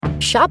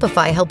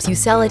Shopify helps you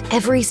sell at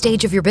every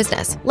stage of your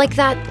business. Like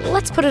that,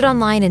 let's put it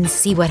online and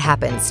see what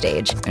happens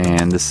stage.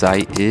 And the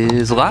site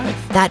is live.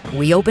 That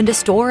we opened a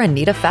store and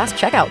need a fast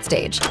checkout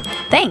stage.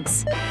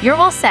 Thanks. You're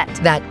all set.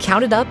 That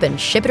count it up and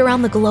ship it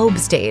around the globe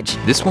stage.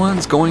 This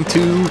one's going to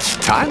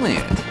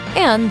Thailand.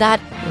 And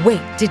that,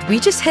 wait, did we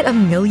just hit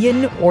 1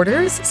 million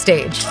orders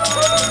stage?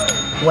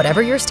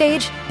 Whatever your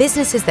stage,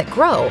 businesses that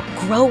grow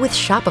with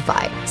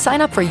Shopify.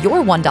 Sign up for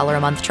your $1 a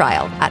month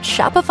trial at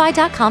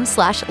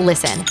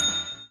shopify.com/listen.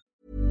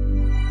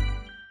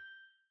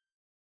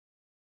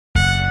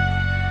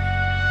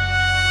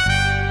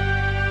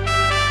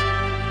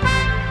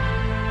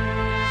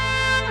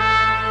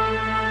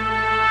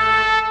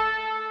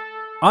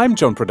 I'm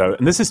John Prideaux,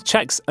 and this is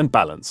Checks and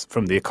Balance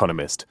from The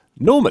Economist.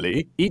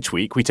 Normally, each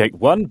week we take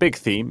one big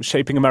theme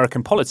shaping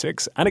American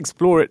politics and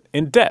explore it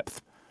in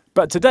depth.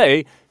 But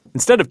today,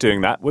 instead of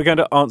doing that, we're going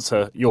to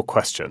answer your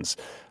questions.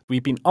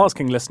 We've been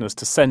asking listeners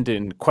to send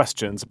in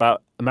questions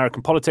about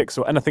American politics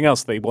or anything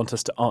else they want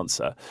us to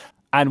answer.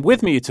 And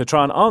with me to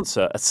try and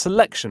answer a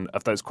selection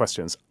of those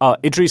questions are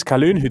Idris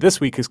Khaloun, who this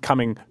week is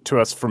coming to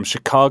us from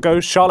Chicago,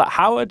 Charlotte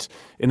Howard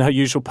in her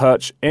usual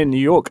perch in New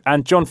York,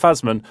 and Jon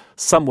Fasman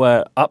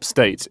somewhere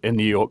upstate in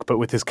New York, but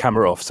with his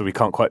camera off, so we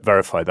can't quite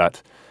verify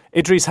that.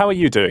 Idris, how are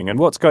you doing, and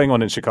what's going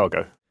on in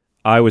Chicago?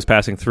 I was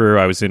passing through.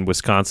 I was in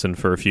Wisconsin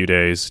for a few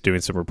days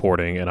doing some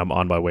reporting, and I'm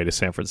on my way to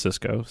San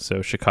Francisco.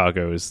 So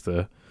Chicago is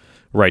the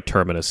right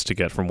terminus to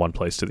get from one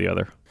place to the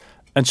other.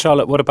 And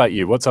Charlotte, what about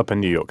you? What's up in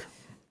New York?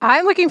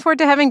 I'm looking forward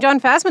to having Jon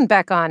Fasman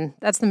back on.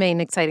 That's the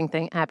main exciting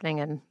thing happening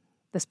in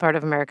this part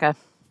of America.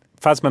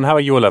 Fasman, how are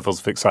your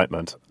levels of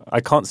excitement? I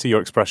can't see your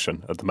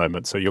expression at the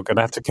moment, so you're going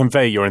to have to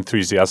convey your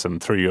enthusiasm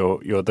through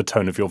the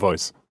tone of your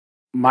voice.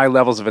 My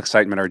levels of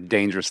excitement are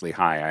dangerously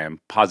high. I am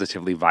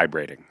positively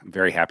vibrating. I'm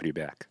very happy to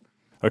be back.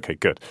 Okay,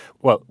 good.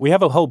 Well, we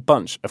have a whole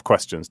bunch of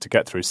questions to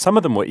get through. Some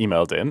of them were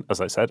emailed in,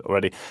 as I said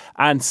already,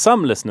 and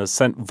some listeners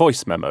sent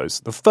voice memos.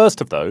 The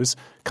first of those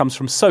comes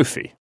from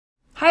Sophie.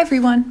 Hi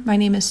everyone, my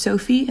name is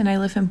Sophie and I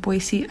live in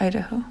Boise,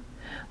 Idaho.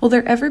 Will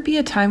there ever be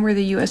a time where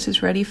the U.S.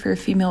 is ready for a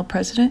female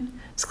president?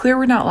 It's clear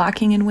we're not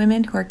lacking in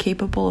women who are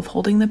capable of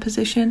holding the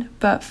position,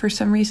 but for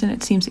some reason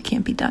it seems it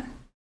can't be done.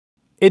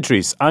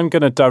 Idris, I'm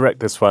going to direct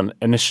this one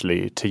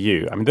initially to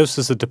you. I mean, this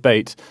is a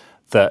debate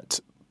that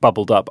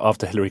bubbled up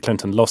after Hillary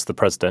Clinton lost the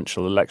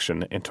presidential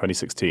election in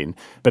 2016,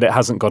 but it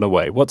hasn't gone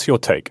away. What's your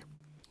take?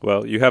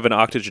 Well, you have an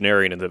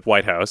octogenarian in the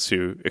White House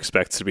who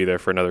expects to be there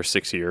for another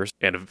 6 years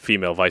and a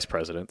female vice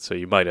president. So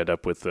you might end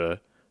up with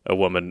a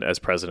woman as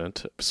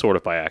president, sort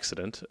of by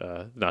accident,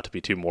 not to be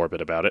too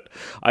morbid about it.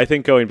 I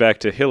think going back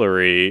to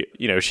Hillary,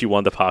 she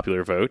won the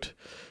popular vote.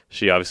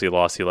 She obviously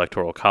lost the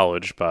Electoral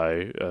College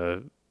by a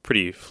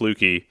pretty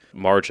fluky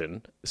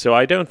margin. So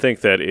I don't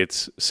think that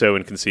it's so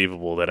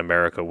inconceivable that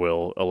America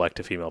will elect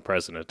a female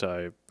president.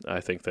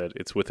 I think that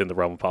it's within the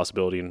realm of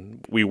possibility,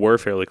 and we were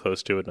fairly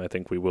close to it, and I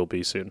think we will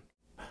be soon.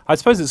 I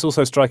suppose it's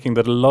also striking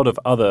that a lot of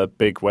other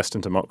big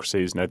Western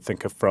democracies,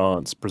 think of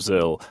France,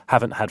 Brazil,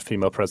 haven't had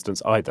female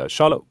presidents either.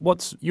 Charlotte,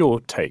 what's your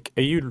take?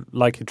 Are you,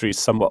 like Idris,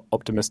 somewhat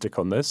optimistic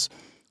on this?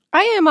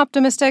 I am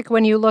optimistic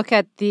when you look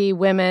at the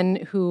women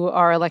who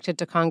are elected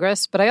to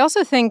Congress, but I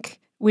also think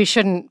we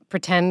shouldn't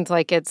pretend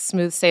like it's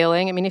smooth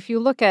sailing. I mean, if you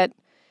look at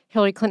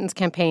Hillary Clinton's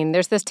campaign,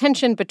 there's this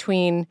tension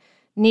between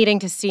needing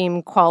to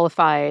seem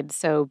qualified,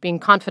 so being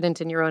confident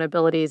in your own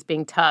abilities,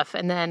 being tough,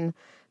 and then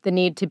the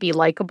need to be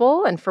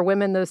likable. And for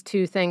women, those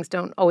two things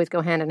don't always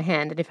go hand in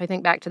hand. And if I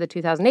think back to the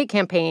 2008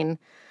 campaign,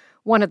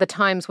 one of the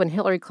times when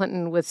Hillary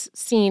Clinton was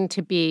seen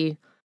to be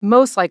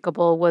most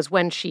likable was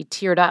when she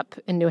teared up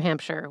in New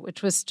Hampshire,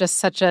 which was just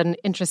such an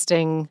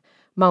interesting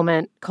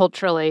moment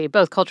culturally,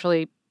 both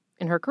culturally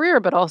in her career,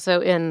 but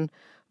also in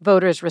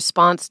voters'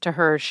 response to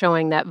her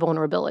showing that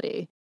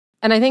vulnerability.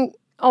 And I think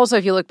also,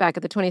 if you look back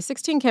at the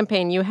 2016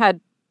 campaign, you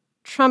had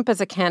Trump as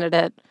a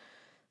candidate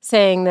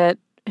saying that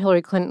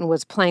Hillary Clinton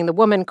was playing the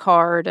woman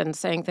card and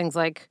saying things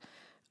like,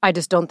 I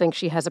just don't think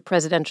she has a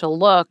presidential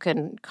look,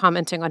 and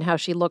commenting on how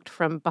she looked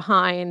from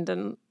behind.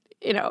 And,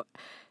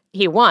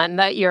 he won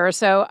that year.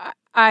 So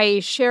I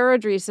share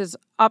Idris's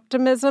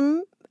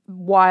optimism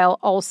while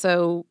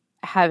also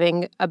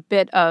having a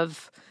bit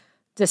of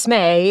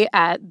dismay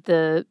at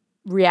the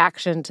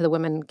reaction to the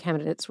women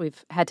candidates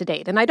we've had to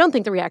date. And I don't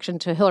think the reaction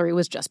to Hillary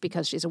was just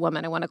because she's a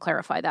woman. I want to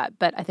clarify that.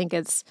 But I think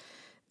it's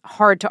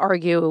hard to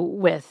argue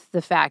with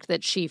the fact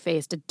that she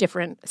faced a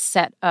different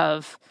set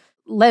of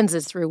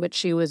lenses through which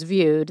she was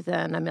viewed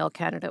than a male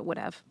candidate would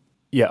have.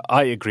 Yeah,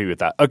 I agree with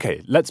that.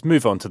 Okay, let's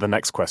move on to the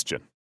next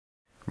question.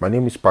 My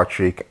name is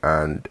Patrick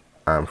and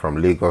I'm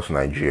from Lagos,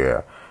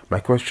 Nigeria. My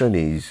question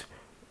is,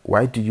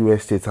 why do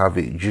US states have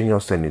a junior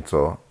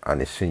senator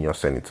and a senior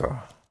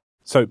senator?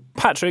 So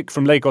Patrick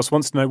from Lagos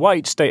wants to know why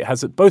each state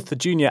has both a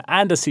junior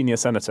and a senior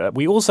senator.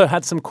 We also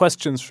had some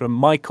questions from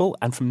Michael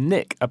and from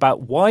Nick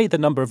about why the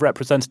number of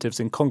representatives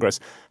in Congress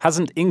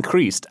hasn't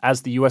increased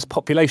as the US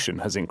population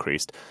has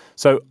increased.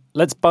 So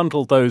let's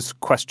bundle those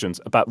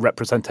questions about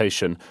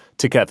representation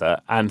together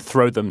and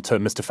throw them to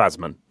Mr.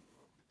 Fasman.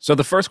 So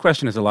the first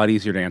question is a lot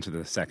easier to answer than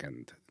the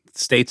second.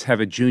 states have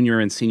a junior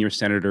and senior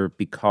senator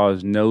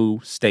because no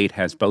state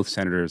has both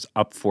senators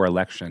up for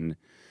election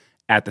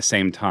at the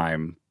same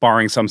time,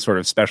 barring some sort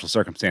of special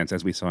circumstance,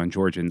 as we saw in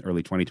Georgia in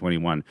early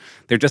 2021.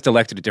 They're just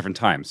elected at different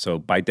times. So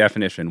by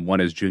definition, one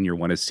is junior,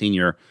 one is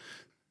senior.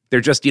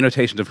 They're just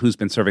denotations of who's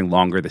been serving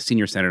longer. The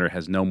senior senator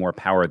has no more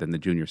power than the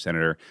junior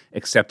senator,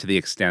 except to the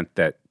extent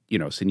that,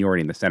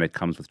 seniority in the Senate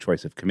comes with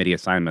choice of committee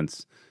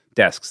assignments,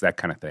 desks, that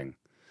kind of thing.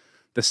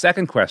 The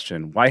second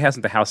question, why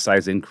hasn't the House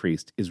size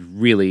increased, is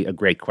really a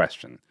great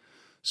question.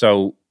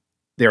 So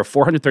there are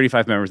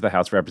 435 members of the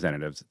House of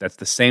Representatives. That's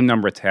the same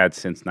number it's had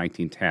since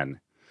 1910.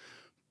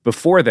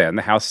 Before then,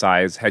 the House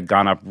size had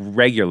gone up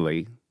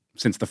regularly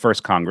since the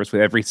first Congress.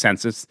 With every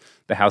census,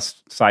 the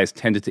House size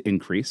tended to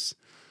increase.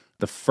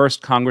 The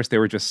first Congress, there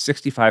were just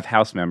 65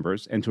 House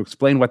members. And to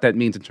explain what that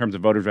means in terms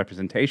of voters'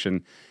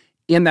 representation,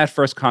 in that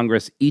first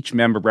Congress, each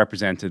member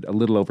represented a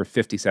little over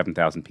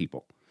 57,000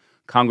 people.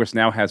 Congress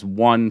now has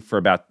one for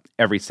about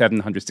every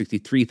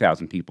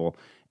 763,000 people,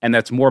 and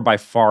that's more by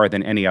far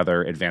than any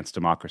other advanced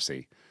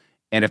democracy.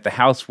 And if the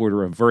House were to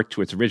revert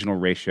to its original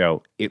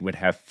ratio, it would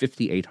have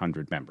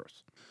 5,800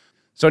 members.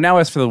 So now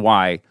as for the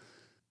why,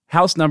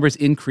 House numbers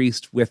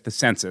increased with the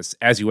census,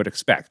 as you would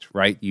expect,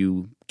 right?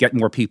 You get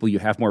more people, you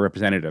have more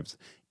representatives.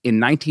 In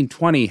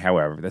 1920,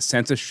 however, the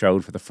census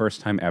showed for the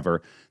first time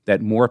ever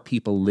that more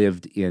people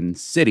lived in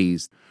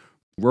cities.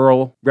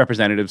 Rural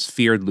representatives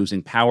feared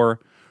losing power.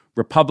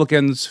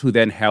 Republicans, who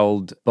then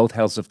held both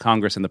houses of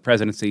Congress and the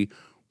presidency,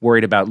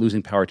 worried about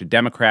losing power to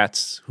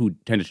Democrats, who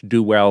tended to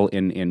do well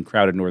in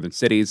crowded northern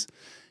cities.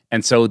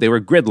 And so they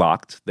were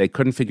gridlocked. They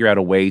couldn't figure out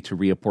a way to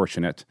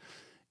reapportion it.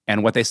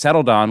 And what they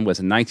settled on was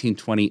in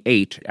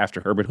 1928,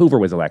 after Herbert Hoover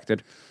was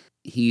elected,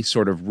 he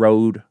sort of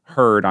rode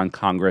herd on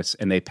Congress,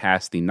 and they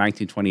passed the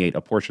 1928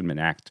 Apportionment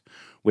Act,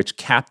 which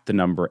capped the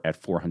number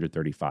at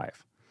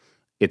 435.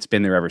 It's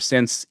been there ever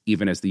since,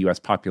 even as the U.S.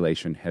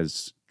 population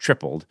has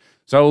tripled.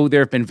 So there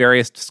have been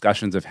various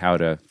discussions of how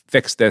to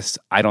fix this.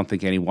 I don't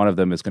think any one of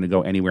them is going to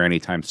go anywhere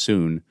anytime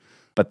soon.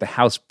 But the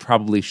House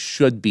probably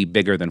should be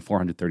bigger than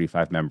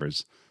 435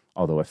 members,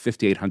 although a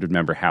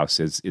 5,800-member House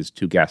is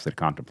too ghastly to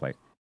contemplate.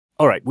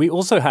 All right, we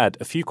also had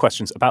a few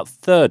questions about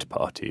third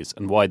parties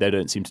and why they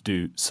don't seem to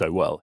do so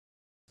well.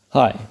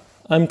 Hi,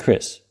 I'm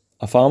Chris,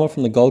 a farmer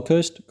from the Gold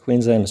Coast,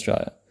 Queensland,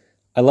 Australia.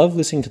 I love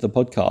listening to the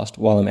podcast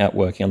while I'm out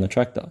working on the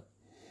tractor.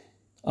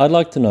 I'd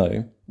like to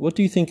know, what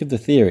do you think of the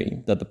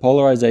theory that the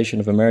polarization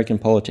of American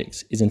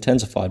politics is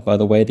intensified by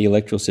the way the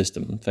electoral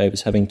system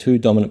favors having two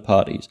dominant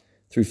parties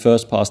through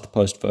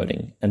first-past-the-post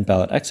voting and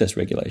ballot access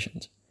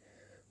regulations?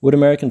 Would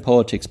American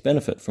politics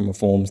benefit from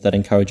reforms that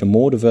encourage a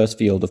more diverse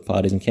field of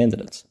parties and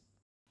candidates?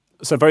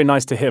 So very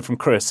nice to hear from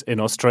Chris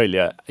in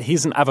Australia.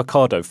 He's an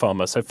avocado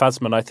farmer. So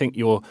Fazman, I think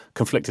you're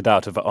conflicted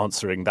out of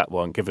answering that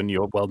one, given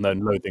your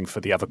well-known loathing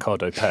for the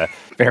avocado pear.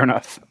 Fair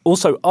enough.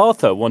 Also,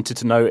 Arthur wanted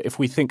to know if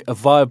we think a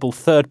viable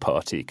third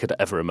party could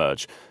ever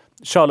emerge.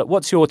 Charlotte,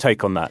 what's your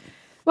take on that?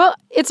 Well,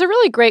 it's a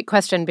really great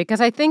question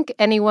because I think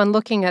anyone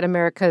looking at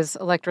America's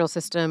electoral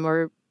system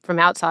or from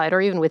outside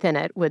or even within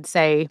it would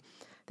say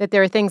that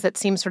there are things that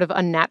seem sort of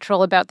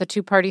unnatural about the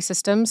two-party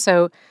system.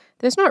 So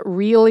there's not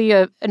really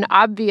an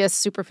obvious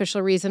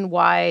superficial reason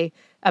why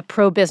a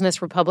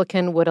pro-business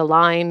Republican would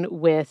align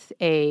with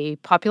a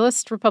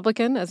populist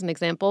Republican, as an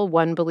example.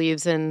 One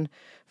believes in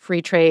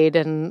free trade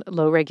and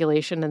low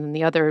regulation, and then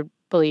the other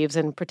believes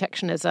in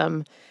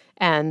protectionism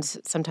and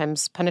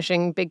sometimes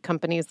punishing big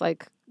companies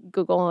like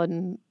Google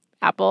and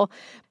Apple.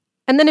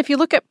 And then if you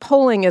look at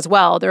polling as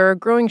well, there are a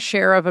growing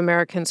share of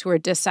Americans who are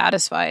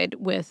dissatisfied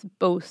with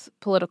both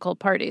political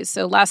parties.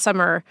 So last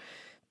summer,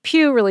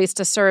 Pew released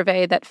a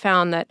survey that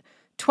found that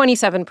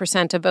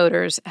 27% of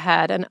voters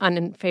had an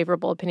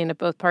unfavorable opinion of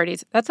both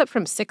parties. That's up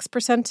from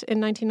 6% in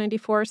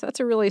 1994. So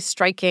that's a really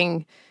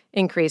striking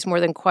increase,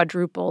 more than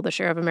quadruple the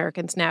share of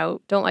Americans now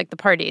don't like the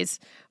parties.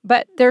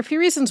 But there are a few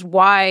reasons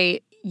why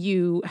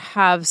you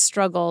have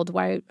struggled,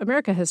 why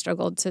America has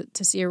struggled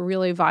to see a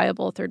really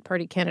viable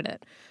third-party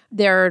candidate.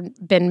 There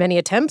have been many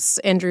attempts.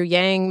 Andrew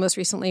Yang, most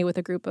recently with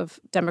a group of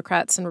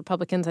Democrats and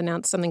Republicans,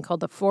 announced something called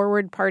the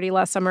Forward Party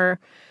last summer.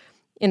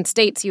 In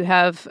states, you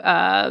have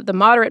the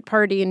Moderate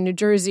Party in New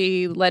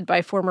Jersey, led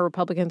by former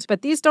Republicans,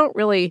 but these don't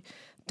really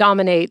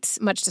dominate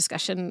much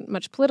discussion,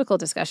 much political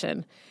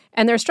discussion.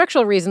 And there are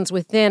structural reasons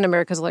within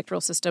America's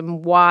electoral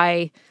system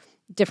why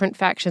different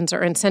factions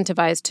are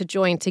incentivized to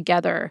join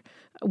together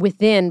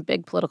within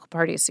big political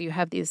parties. So you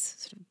have these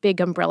sort of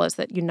big umbrellas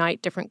that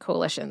unite different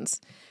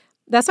coalitions.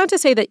 That's not to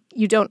say that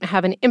you don't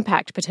have an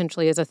impact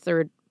potentially as a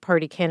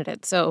third-party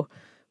candidate. So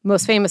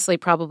most famously,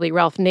 probably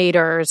Ralph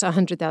Nader's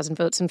 100,000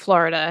 votes in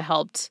Florida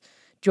helped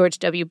George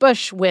W.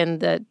 Bush win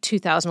the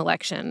 2000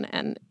 election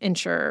and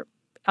ensure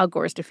Al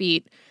Gore's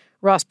defeat.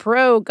 Ross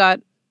Perot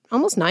got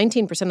almost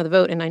 19% of the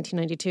vote in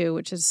 1992,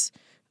 which is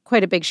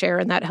quite a big share,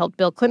 and that helped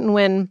Bill Clinton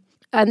win.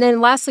 And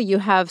then lastly, you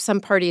have some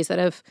parties that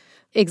have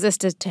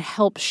existed to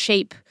help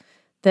shape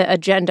the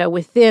agenda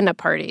within a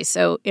party.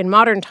 So in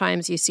modern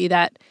times, you see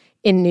that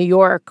in New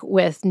York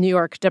with New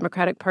York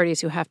Democratic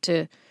parties who have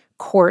to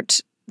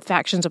court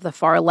factions of the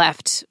far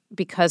left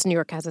because New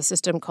York has a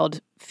system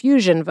called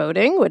fusion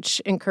voting,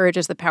 which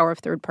encourages the power of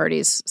third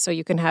parties. So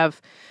you can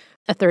have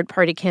a third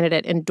party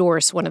candidate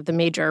endorse one of the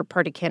major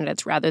party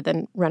candidates rather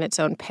than run its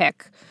own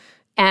pick.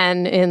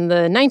 And in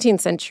the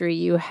 19th century,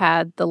 you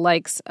had the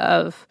likes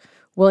of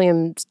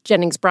William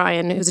Jennings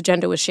Bryan, whose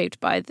agenda was shaped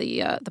by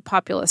the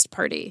Populist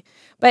Party.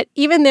 But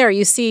even there,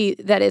 you see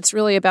that it's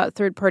really about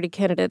third-party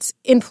candidates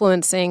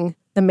influencing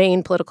the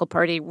main political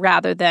party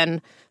rather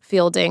than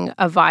fielding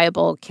a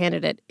viable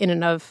candidate in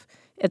and of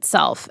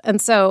itself.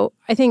 And so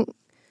I think,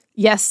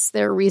 yes,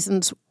 there are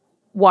reasons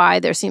why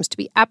there seems to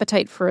be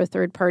appetite for a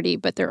third party,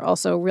 but there are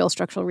also real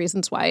structural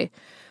reasons why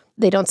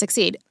they don't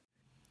succeed.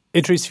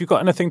 Idris, have you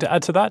got anything to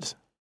add to that?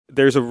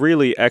 There's a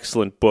really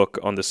excellent book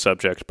on this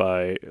subject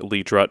by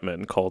Lee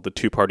Drutman called The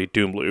Two-Party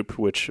Doom Loop,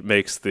 which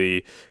makes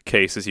the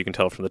case, as you can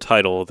tell from the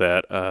title,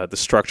 that the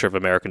structure of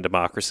American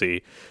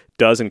democracy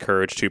does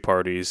encourage two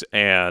parties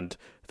and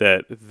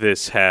that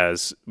this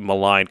has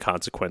malign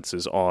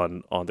consequences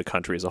on the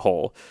country as a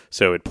whole.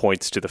 So it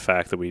points to the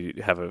fact that we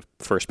have a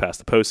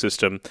first-past-the-post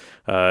system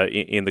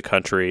in the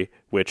country,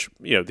 which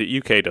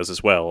the UK does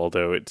as well,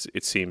 although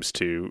it seems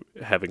to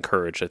have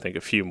encouraged, I think,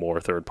 a few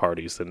more third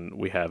parties than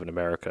we have in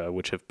America,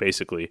 which have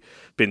basically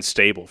been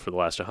stable for the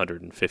last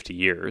 150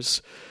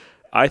 years.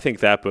 I think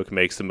that book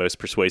makes the most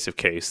persuasive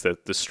case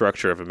that the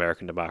structure of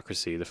American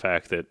democracy, the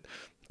fact that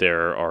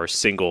there are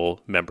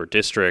single-member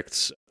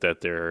districts,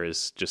 that there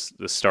is just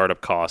the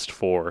startup cost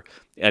for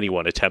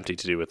anyone attempting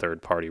to do a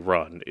third-party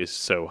run is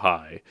so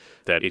high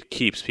that it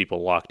keeps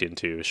people locked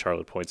into, as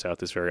Charlotte points out,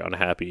 this very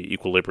unhappy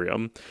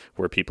equilibrium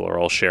where people are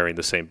all sharing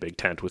the same big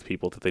tent with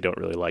people that they don't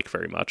really like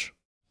very much.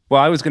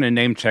 Well, I was going to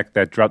name-check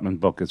that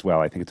Drutman book as well.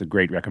 I think it's a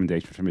great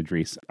recommendation from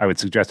Idris. I would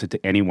suggest it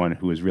to anyone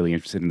who is really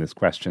interested in this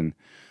question.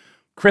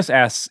 Chris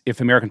asks if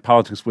American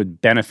politics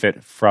would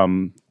benefit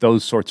from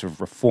those sorts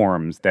of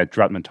reforms that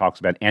Drutman talks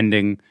about,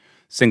 ending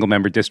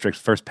single-member districts,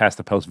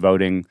 first-past-the-post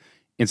voting,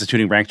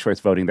 instituting ranked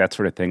choice voting, that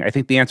sort of thing. I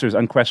think the answer is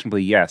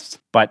unquestionably yes,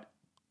 but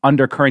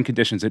under current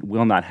conditions, it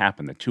will not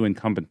happen. The two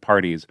incumbent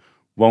parties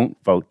won't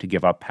vote to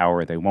give up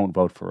power. They won't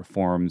vote for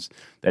reforms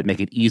that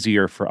make it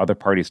easier for other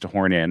parties to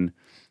horn in,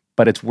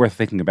 but it's worth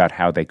thinking about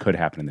how they could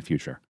happen in the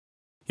future.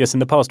 Yes,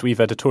 in the past we've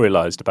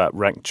editorialized about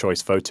ranked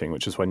choice voting,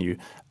 which is when you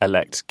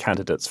elect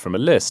candidates from a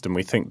list, and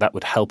we think that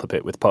would help a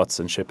bit with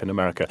partisanship in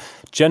America.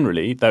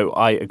 Generally, though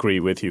I agree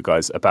with you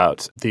guys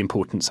about the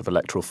importance of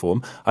electoral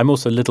reform, I'm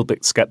also a little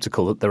bit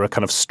skeptical that there are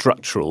kind of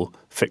structural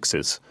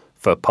fixes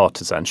for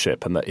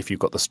partisanship, and that if you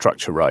got the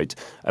structure right,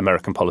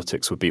 American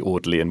politics would be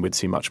orderly and we'd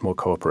see much more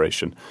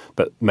cooperation.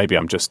 But maybe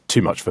I'm just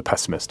too much of a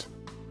pessimist.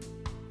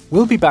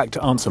 We'll be back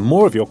to answer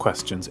more of your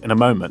questions in a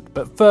moment,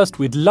 but first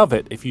we'd love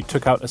it if you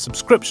took out a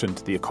subscription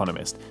to The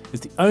Economist. It's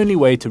the only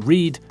way to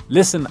read,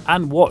 listen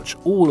and watch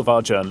all of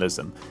our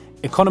journalism.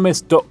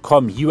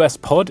 Economist.com US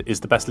pod is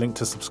the best link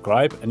to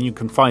subscribe, and you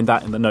can find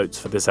that in the notes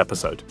for this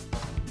episode.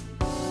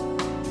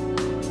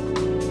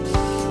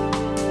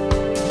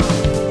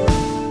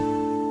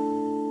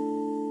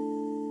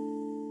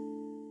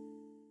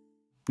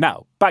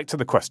 Now, back to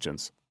the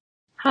questions.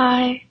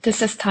 Hi,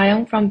 this is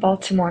Taeyong from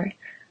Baltimore.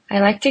 I'd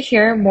like to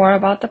hear more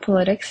about the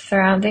politics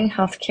surrounding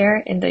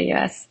healthcare in the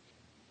U.S.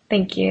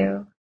 Thank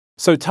you.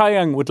 So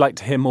Taeyong would like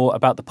to hear more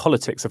about the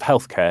politics of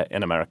healthcare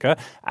in America.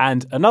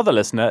 And another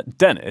listener,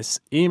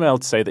 Dennis, emailed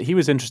to say that he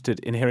was interested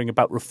in hearing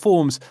about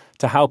reforms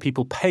to how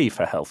people pay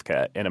for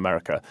healthcare in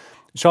America.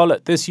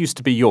 Charlotte, this used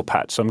to be your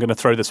patch, so I'm going to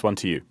throw this one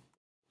to you.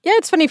 Yeah,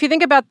 it's funny. If you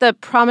think about the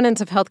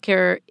prominence of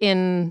healthcare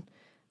in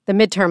the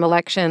midterm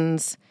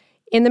elections,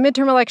 in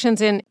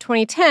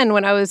 2010,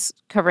 when I was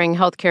covering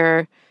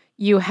healthcare,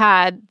 you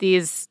had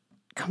these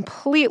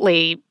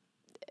completely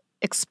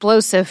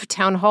explosive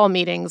town hall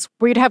meetings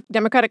where you'd have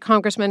Democratic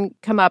congressmen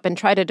come up and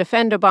try to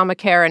defend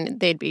Obamacare, and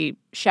they'd be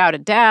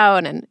shouted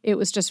down, and it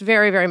was just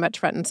very, very much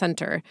front and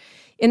center.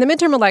 In the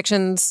midterm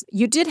elections,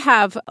 you did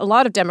have a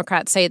lot of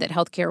Democrats say that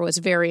healthcare was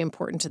very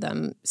important to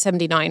them,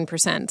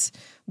 79%,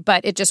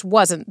 but it just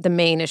wasn't the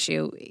main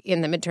issue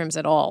in the midterms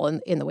at all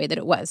in the way that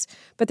it was.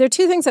 But there are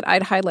two things that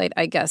I'd highlight,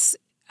 I guess,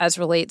 as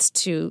relates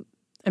to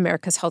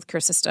America's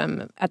healthcare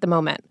system at the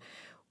moment.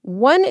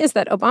 One is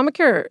that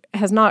Obamacare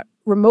has not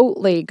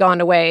remotely gone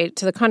away.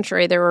 To the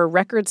contrary, there were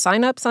record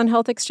signups on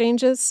health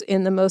exchanges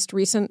in the most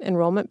recent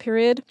enrollment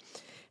period.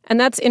 And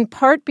that's in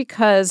part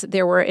because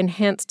there were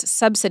enhanced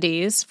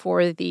subsidies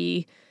for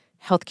the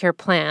healthcare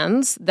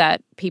plans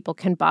that people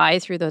can buy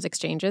through those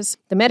exchanges.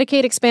 The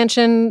Medicaid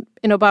expansion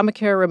in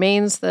Obamacare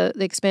remains the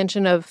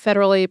expansion of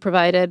federally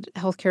provided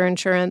healthcare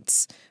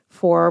insurance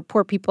for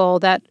poor people.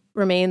 That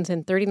remains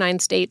in 39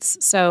 states.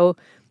 So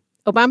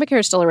Obamacare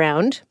is still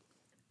around.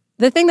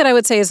 The thing that I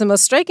would say is the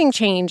most striking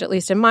change, at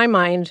least in my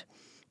mind,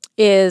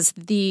 is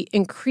the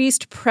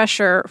increased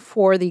pressure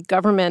for the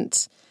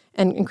government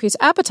and increased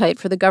appetite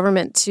for the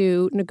government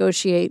to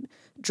negotiate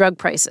drug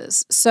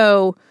prices.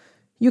 So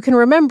you can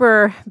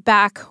remember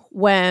back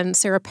when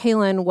Sarah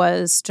Palin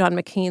was John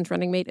McCain's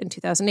running mate in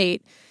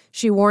 2008,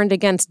 she warned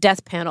against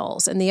death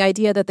panels and the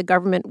idea that the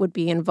government would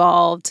be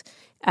involved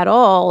at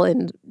all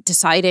in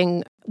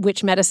deciding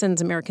which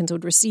medicines Americans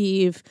would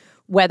receive,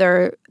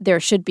 whether there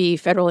should be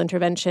federal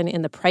intervention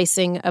in the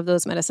pricing of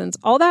those medicines.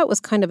 All that was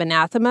kind of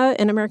anathema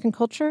in American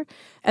culture.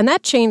 And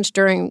that changed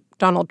during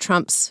Donald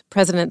Trump's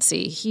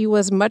presidency. He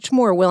was much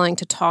more willing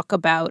to talk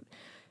about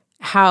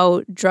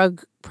how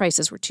drug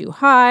prices were too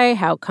high,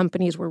 how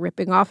companies were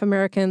ripping off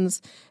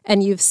Americans.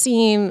 And you've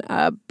seen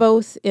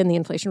both in the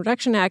Inflation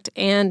Reduction Act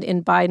and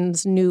in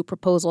Biden's new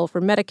proposal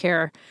for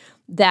Medicare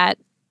that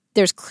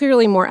there's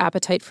clearly more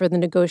appetite for the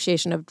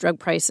negotiation of drug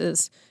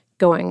prices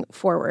going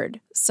forward.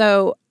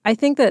 So I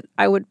think that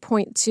I would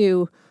point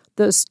to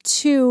those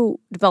two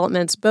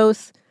developments,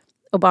 both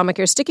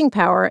Obamacare's sticking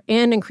power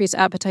and increased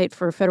appetite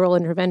for federal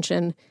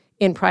intervention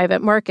in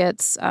private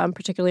markets,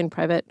 particularly in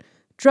private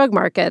drug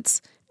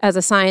markets, as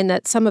a sign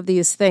that some of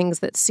these things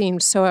that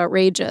seemed so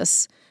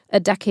outrageous a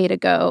decade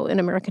ago in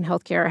American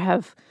healthcare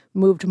have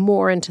moved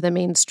more into the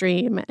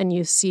mainstream. And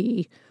you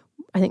see,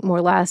 I think,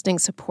 more lasting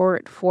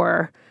support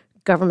for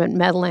government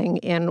meddling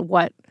in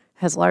what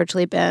has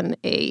largely been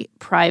a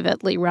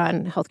privately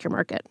run healthcare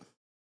market.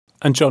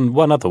 And John,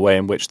 one other way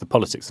in which the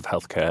politics of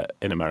healthcare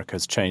in America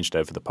has changed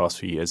over the past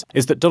few years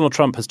is that Donald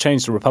Trump has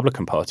changed the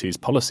Republican Party's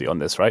policy on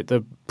this, right?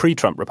 The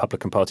pre-Trump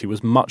Republican Party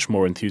was much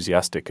more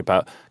enthusiastic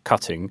about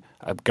cutting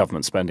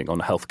government spending on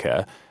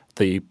healthcare.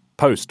 The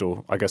post,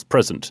 or I guess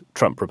present,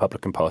 Trump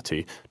Republican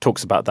Party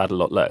talks about that a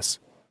lot less.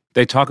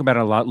 They talk about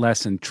it a lot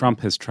less, and Trump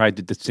has tried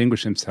to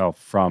distinguish himself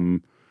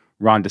from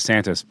Ron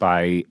DeSantis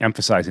by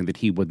emphasizing that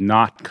he would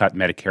not cut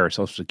Medicare or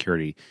Social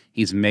Security.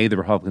 He's made the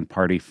Republican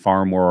Party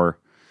far more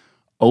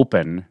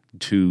open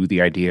to the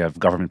idea of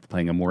government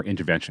playing a more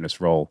interventionist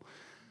role.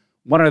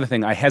 One other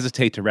thing, I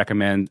hesitate to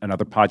recommend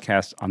another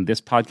podcast on this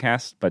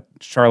podcast, but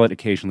Charlotte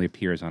occasionally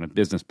appears on a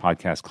business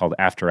podcast called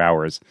After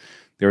Hours.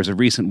 There was a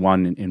recent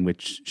one in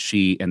which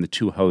she and the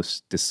two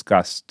hosts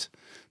discussed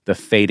the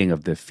fading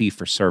of the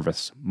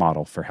fee-for-service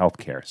model for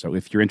healthcare. So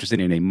if you're interested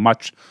in a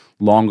much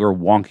longer,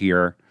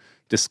 wonkier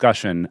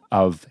discussion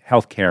of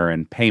healthcare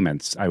and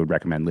payments, I would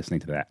recommend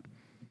listening to that.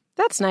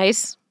 That's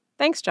nice.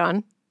 Thanks,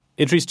 John.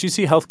 Idris, do you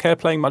see healthcare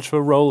playing much of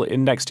a role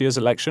in next year's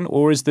election,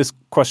 or is this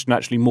question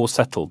actually more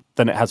settled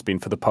than it has been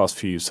for the past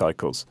few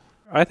cycles?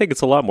 I think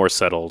it's a lot more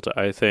settled.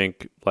 I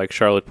think, like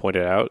Charlotte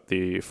pointed out,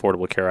 the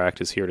Affordable Care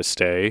Act is here to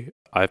stay.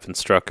 I've been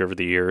struck over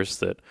the years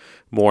that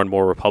more and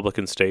more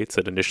Republican states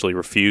that initially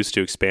refused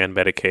to expand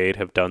Medicaid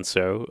have done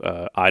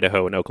so.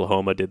 Idaho and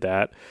Oklahoma did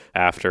that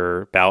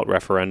after ballot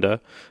referenda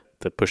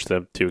that pushed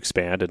them to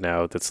expand, and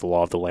now that's the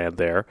law of the land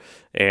there.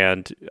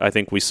 And I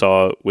think we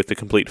saw with the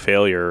complete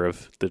failure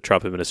of the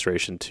Trump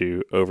administration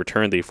to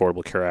overturn the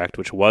Affordable Care Act,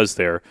 which was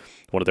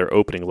one of their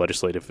opening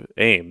legislative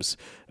aims,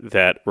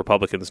 that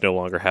Republicans no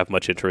longer have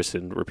much interest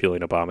in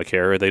repealing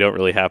Obamacare. They don't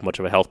really have much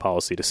of a health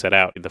policy to set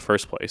out in the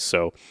first place.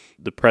 So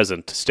the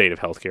present state of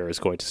healthcare is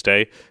going to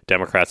stay.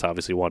 Democrats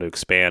obviously want to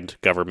expand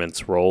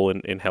government's role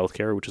in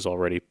healthcare, which is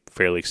already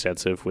fairly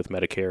extensive with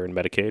Medicare and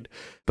Medicaid.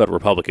 But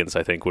Republicans,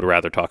 I think, would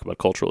rather talk about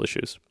cultural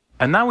issues.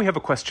 And now we have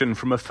a question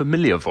from a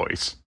familiar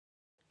voice.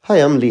 Hi,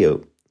 I'm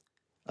Leo.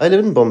 I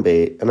live in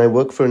Bombay and I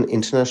work for an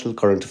international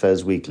current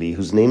affairs weekly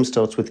whose name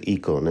starts with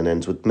econ and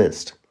ends with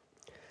mist.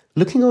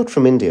 Looking out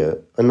from India,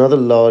 another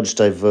large,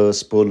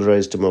 diverse,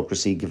 polarized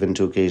democracy given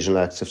to occasional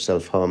acts of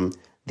self-harm,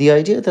 the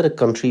idea that a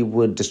country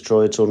would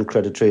destroy its own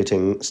credit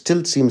rating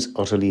still seems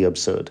utterly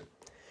absurd.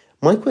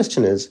 My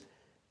question is,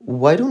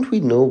 why don't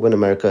we know when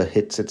America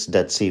hits its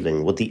debt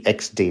ceiling, what the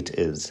X date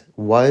is?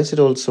 Why is it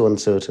all so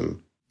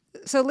uncertain?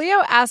 So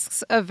Leo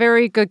asks a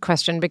very good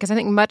question, because I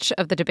think much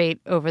of the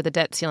debate over the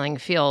debt ceiling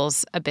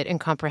feels a bit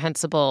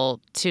incomprehensible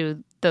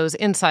to those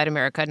inside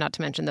America, not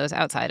to mention those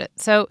outside it.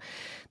 So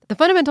the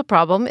fundamental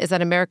problem is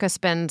that America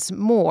spends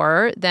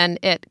more than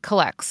it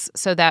collects.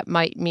 So that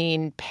might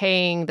mean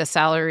paying the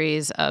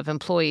salaries of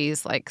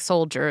employees like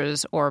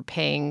soldiers, or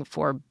paying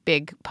for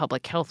big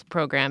public health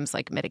programs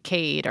like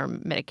Medicaid or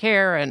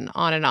Medicare, and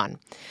on and on.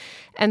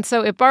 And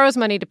so it borrows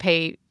money to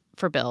pay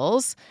for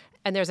bills,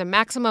 and there's a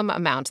maximum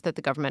amount that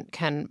the government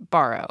can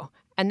borrow.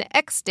 And the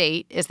X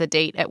date is the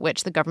date at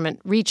which the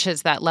government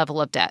reaches that level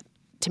of debt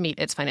to meet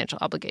its financial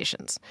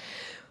obligations.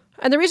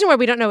 And the reason why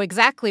we don't know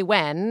exactly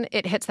when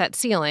it hits that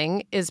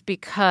ceiling is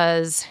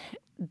because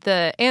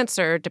the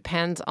answer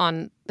depends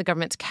on the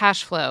government's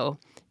cash flow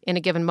in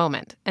a given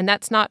moment. And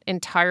that's not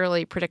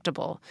entirely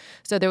predictable.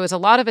 So there was a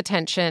lot of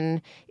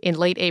attention in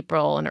late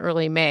April and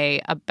early May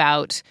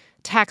about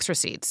tax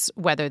receipts,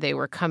 whether they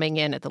were coming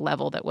in at the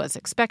level that was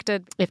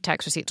expected. If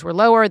tax receipts were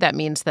lower, that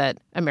means that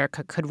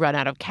America could run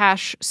out of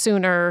cash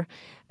sooner.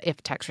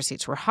 If tax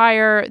receipts were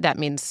higher, that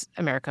means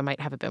America might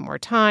have a bit more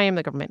time.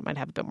 The government might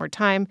have a bit more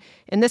time.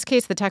 In this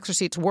case, the tax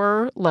receipts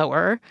were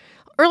lower.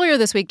 Earlier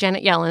this week,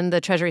 Janet Yellen,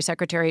 the Treasury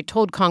Secretary,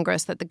 told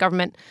Congress that the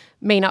government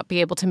may not be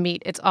able to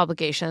meet its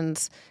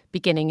obligations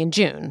beginning in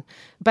June.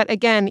 But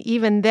again,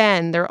 even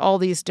then, there are all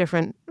these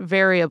different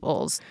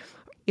variables.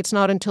 It's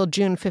not until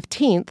June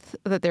 15th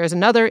that there's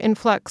another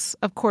influx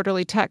of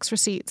quarterly tax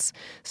receipts.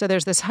 So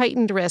there's this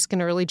heightened risk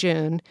in early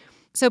June.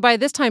 So by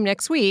this time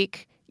next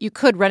week, you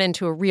could run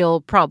into a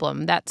real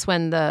problem. That's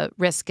when the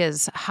risk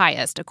is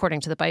highest, according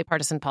to the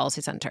Bipartisan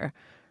Policy Center.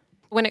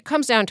 when it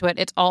comes down to it,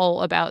 it's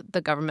all about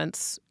the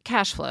government's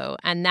cash flow.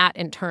 And that,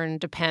 in turn,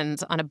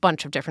 depends on a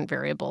bunch of different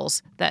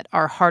variables that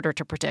are harder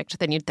to predict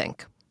than you'd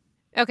think.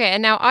 Okay,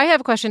 and now I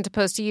have a question to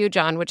pose to you,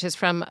 John, which is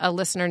from a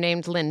listener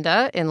named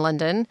Linda in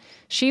London.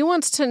 She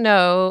wants to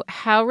know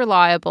how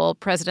reliable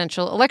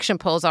presidential election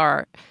polls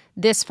are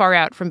this far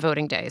out from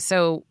voting day.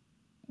 So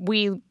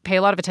we pay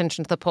a lot of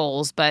attention to the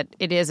polls, but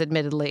it is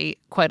admittedly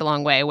quite a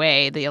long way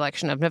away, the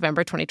election of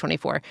November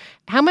 2024.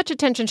 How much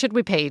attention should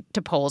we pay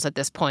to polls at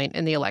this point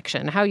in the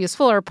election? How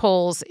useful are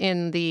polls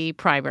in the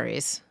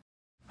primaries?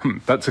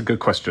 That's a good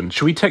question.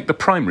 Should we take the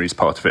primaries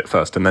part of it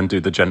first and then do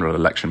the general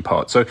election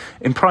part? So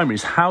in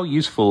primaries, how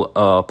useful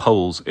are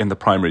polls in the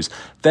primaries?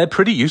 They're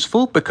pretty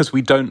useful because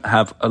we don't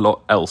have a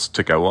lot else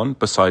to go on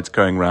besides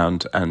going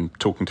around and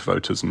talking to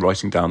voters and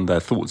writing down their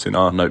thoughts in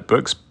our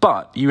notebooks.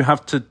 But you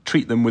have to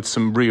treat them with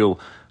some real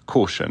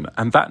caution.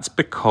 And that's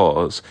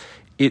because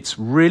it's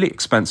really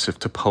expensive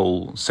to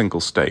poll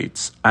single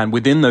states. And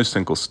within those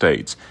single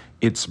states,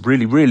 it's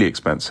really, really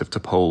expensive to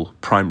poll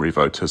primary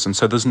voters. And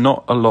so there's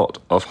not a lot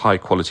of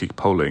high-quality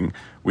polling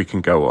we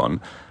can go on.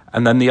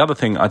 And then the other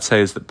thing I'd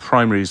say is that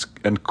primaries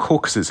and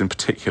caucuses in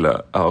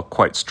particular are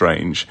quite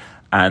strange,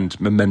 and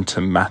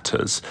momentum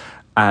matters.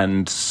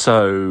 And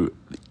so,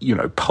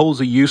 polls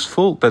are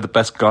useful. They're the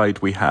best guide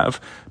we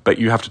have, but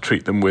you have to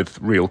treat them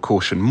with real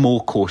caution,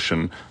 more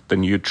caution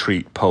than you'd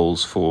treat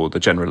polls for the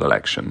general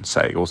election,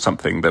 say, or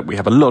something that we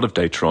have a lot of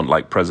data on,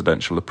 like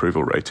presidential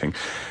approval rating.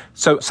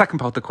 So, second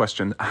part of the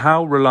question,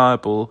 how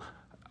reliable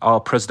are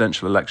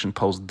presidential election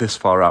polls this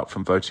far out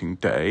from voting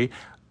day?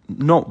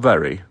 Not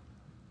very.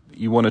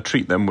 You want to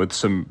treat them with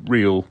some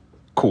real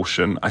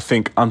caution. I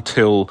think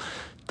until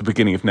the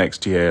beginning of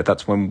next year,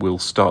 that's when we'll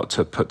start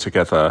to put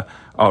together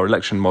our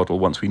election model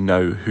once we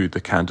know who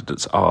the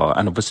candidates are.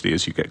 And obviously,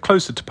 as you get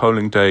closer to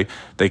polling day,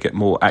 they get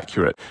more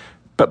accurate.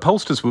 But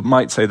pollsters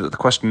might say that the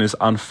question is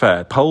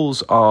unfair.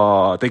 Polls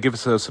they give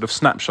us a sort of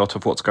snapshot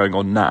of what's going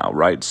on now,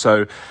 right?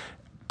 So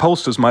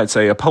pollsters might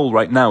say a poll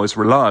right now is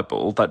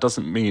reliable. That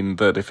doesn't mean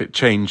that if it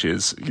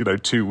changes,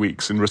 2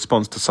 weeks in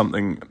response to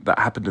something that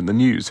happened in the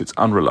news, it's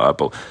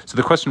unreliable. So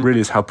the question really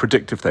is how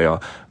predictive they are.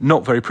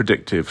 Not very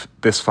predictive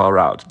this far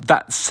out.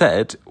 That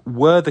said,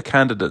 were the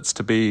candidates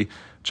to be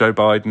Joe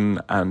Biden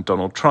and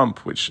Donald Trump,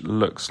 which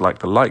looks like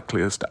the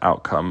likeliest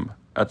outcome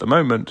at the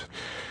moment,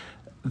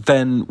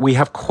 then we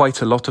have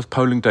quite a lot of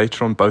polling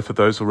data on both of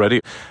those already.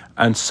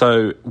 And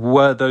so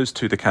were those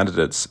two the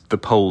candidates, the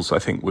polls, I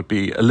think, would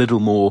be a little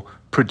more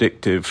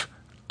predictive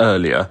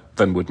earlier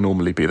than would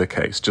normally be the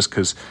case, just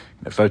because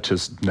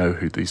voters know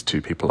who these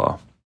two people are.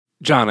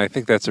 John, I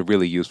think that's a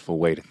really useful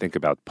way to think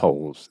about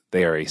polls.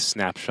 They are a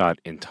snapshot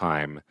in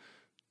time,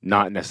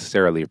 not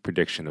necessarily a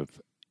prediction of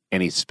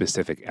any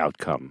specific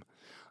outcome.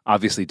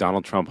 Obviously,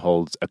 Donald Trump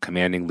holds a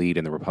commanding lead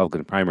in the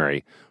Republican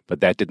primary, but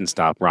that didn't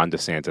stop Ron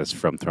DeSantis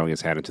from throwing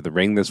his hat into the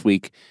ring this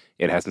week.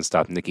 It hasn't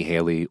stopped Nikki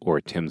Haley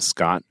or Tim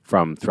Scott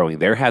from throwing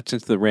their hats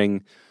into the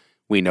ring.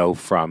 We know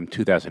from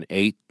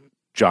 2008,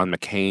 John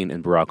McCain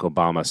and Barack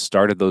Obama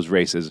started those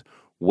races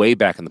way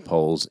back in the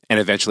polls and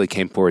eventually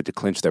came forward to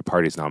clinch their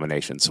party's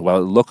nomination. So while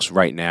it looks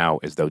right now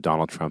as though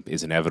Donald Trump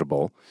is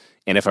inevitable,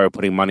 and if I were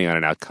putting money on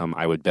an outcome,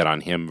 I would bet on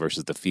him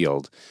versus the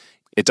field,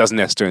 it doesn't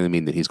necessarily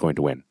mean that he's going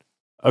to win.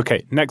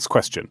 Okay, next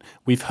question.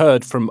 We've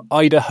heard from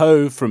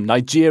Idaho, from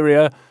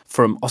Nigeria,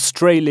 from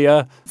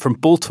Australia, from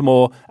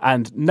Baltimore,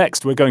 and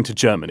next we're going to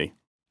Germany.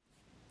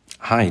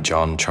 Hi,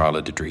 John,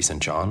 Charlotte, Idris,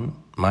 and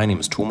John. My name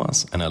is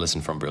Thomas, and I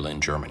listen from Berlin,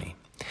 Germany.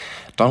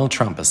 Donald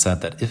Trump has said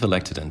that if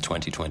elected in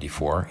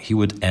 2024, he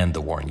would end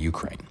the war in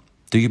Ukraine.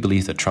 Do you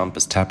believe that Trump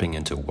is tapping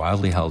into a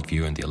widely held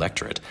view in the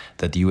electorate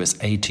that the US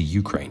aid to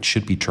Ukraine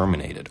should be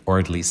terminated or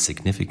at least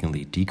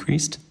significantly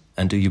decreased?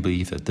 And do you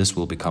believe that this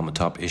will become a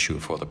top issue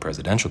for the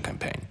presidential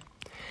campaign?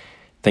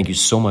 Thank you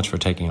so much for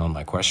taking on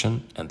my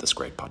question and this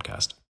great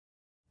podcast.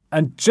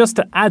 And just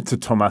to add to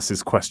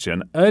Thomas's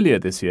question, earlier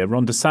this year,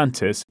 Ron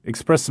DeSantis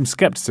expressed some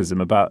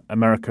skepticism about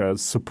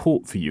America's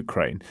support for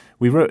Ukraine.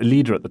 We wrote a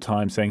leader at the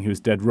time saying he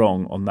was dead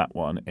wrong on that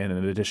one in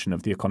an edition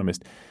of The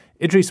Economist.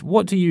 Idris,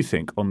 what do you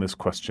think on this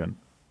question?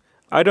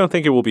 I don't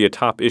think it will be a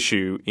top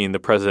issue in the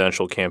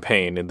presidential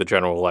campaign in the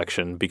general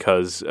election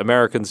because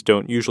Americans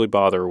don't usually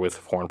bother with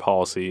foreign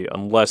policy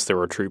unless there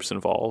are troops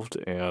involved,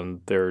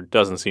 and there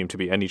doesn't seem to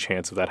be any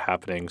chance of that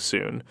happening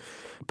soon.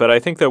 But I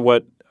think that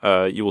what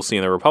you will see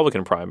in the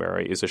Republican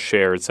primary is a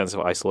shared sense of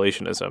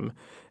isolationism.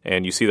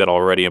 And you see that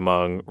already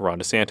among Ron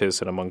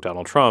DeSantis and among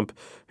Donald Trump,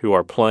 who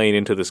are playing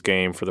into this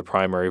game for the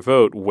primary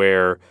vote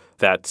where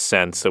that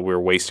sense that we're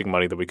wasting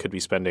money that we could be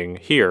spending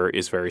here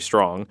is very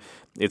strong.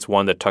 It's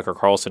one that Tucker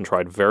Carlson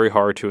tried very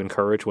hard to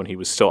encourage when he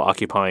was still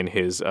occupying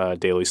his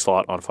daily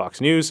slot on Fox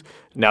News.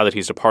 Now that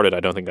he's departed, I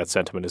don't think that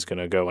sentiment is going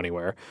to go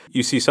anywhere.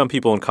 You see some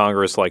people in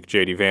Congress like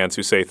J.D. Vance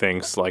who say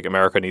things like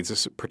America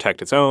needs to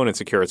protect its own and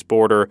secure its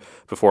border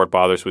before it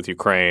bothers with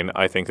Ukraine.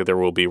 I think that there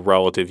will be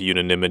relative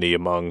unanimity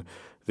among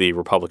the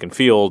Republican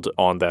field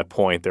on that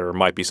point. There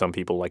might be some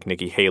people like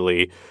Nikki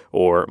Haley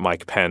or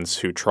Mike Pence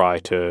who try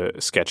to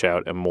sketch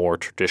out a more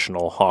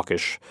traditional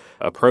hawkish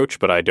approach,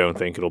 but I don't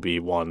think it'll be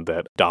one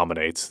that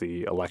dominates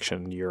the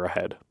election year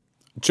ahead.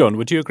 John,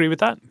 would you agree with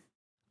that?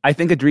 I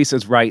think Idris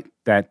is right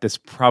that this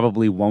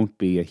probably won't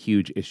be a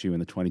huge issue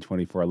in the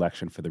 2024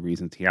 election for the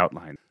reasons he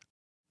outlined.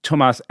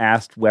 Tomas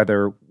asked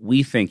whether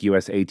we think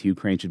U.S. aid to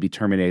Ukraine should be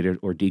terminated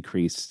or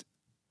decreased.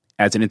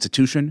 As an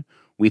institution,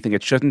 we think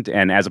it shouldn't,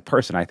 and as a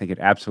person, I think it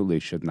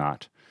absolutely should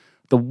not.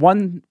 The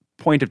one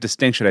point of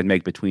distinction I'd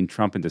make between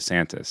Trump and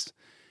DeSantis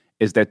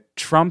is that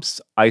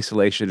Trump's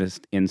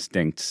isolationist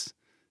instincts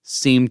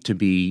seem to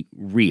be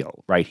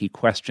real, right? He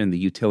questioned the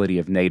utility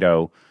of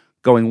NATO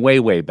going way,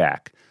 way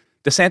back.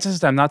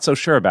 DeSantis, I'm not so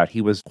sure about.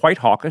 He was quite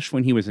hawkish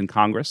when he was in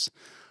Congress.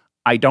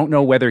 I don't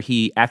know whether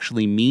he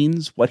actually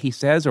means what he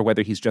says or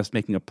whether he's just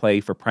making a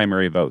play for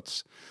primary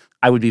votes.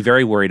 I would be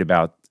very worried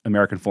about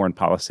American foreign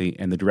policy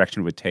and the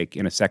direction it would take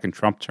in a second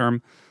Trump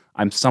term.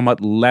 I'm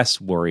somewhat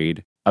less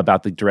worried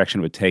about the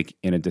direction it would take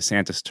in a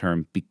DeSantis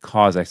term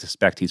because I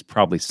suspect he's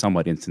probably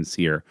somewhat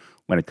insincere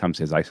when it comes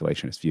to his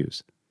isolationist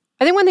views.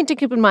 I think one thing to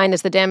keep in mind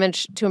is the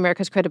damage to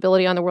America's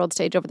credibility on the world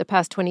stage over the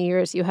past 20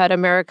 years. You had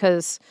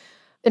America's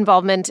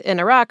involvement in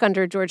Iraq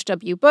under George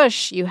W.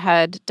 Bush. You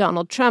had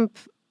Donald Trump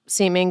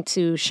seeming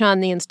to shun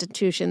the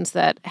institutions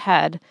that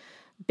had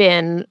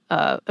been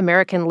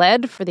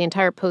American-led for the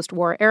entire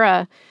post-war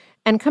era.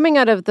 And coming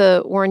out of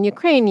the war in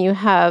Ukraine, you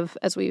have,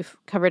 as we've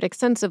covered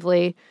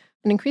extensively,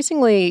 an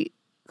increasingly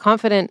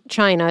confident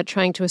China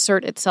trying to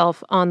assert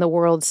itself on the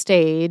world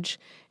stage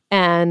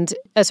and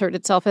assert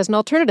itself as an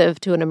alternative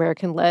to an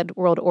American-led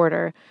world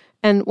order.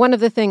 And one of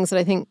the things that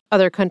I think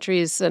other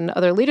countries and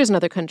other leaders in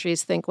other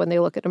countries think when they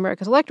look at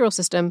America's electoral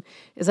system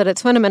is that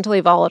it's fundamentally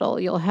volatile.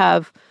 You'll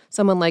have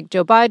someone like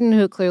Joe Biden,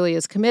 who clearly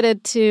is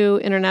committed to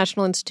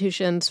international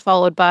institutions,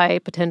 followed by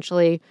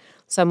potentially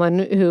someone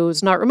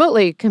who's not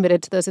remotely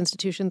committed to those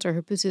institutions or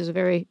who pursues a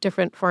very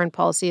different foreign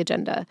policy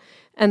agenda.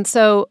 And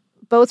so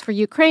both for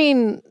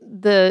Ukraine,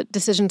 the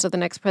decisions of the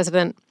next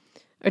president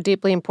are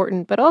deeply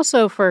important, but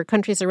also for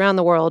countries around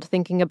the world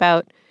thinking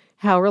about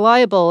how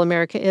reliable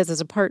America is as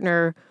a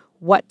partner,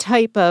 what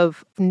type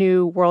of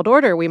new world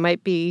order we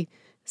might be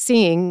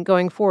seeing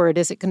going forward.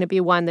 Is it going to be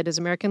one that is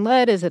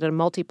American-led? Is it a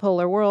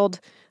multipolar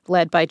world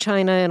led by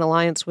China in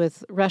alliance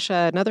with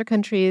Russia and other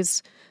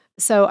countries?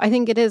 So I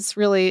think it is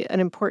really an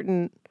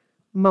important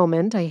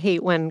moment. I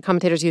hate when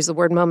commentators use the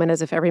word moment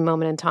as if every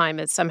moment in time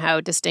is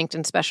somehow distinct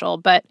and special.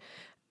 But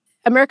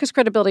America's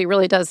credibility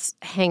really does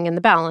hang in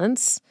the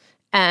balance.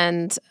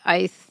 And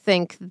I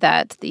think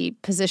that the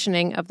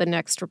positioning of the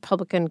next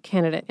Republican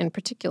candidate in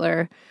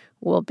particular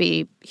will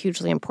be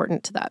hugely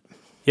important to that.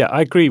 Yeah,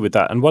 I agree with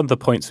that. And one of the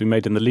points we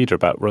made in the leader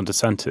about Ron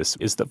DeSantis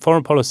is that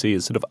foreign policy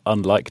is sort of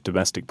unlike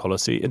domestic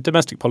policy. In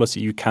domestic policy,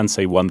 you can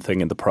say one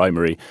thing in the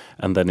primary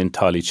and then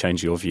entirely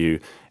change your view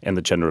in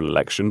the general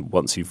election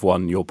once you've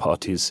won your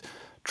party's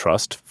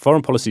trust.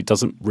 Foreign policy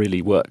doesn't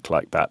really work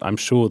like that. I'm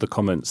sure the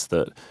comments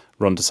that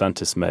Ron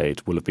DeSantis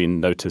made will have been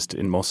noticed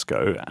in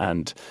Moscow.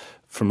 And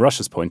from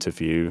Russia's point of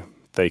view,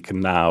 they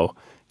can now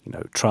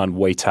try and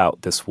wait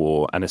out this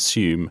war and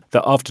assume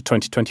that after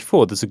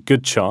 2024, there's a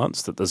good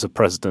chance that there's a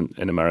president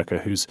in America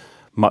who's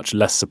much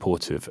less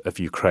supportive of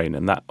Ukraine.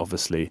 And that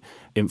obviously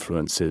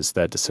influences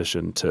their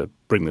decision to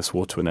bring this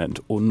war to an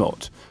end or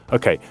not.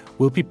 Okay,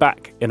 we'll be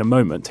back in a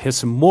moment. Here's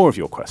some more of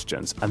your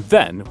questions, and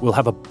then we'll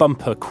have a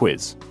bumper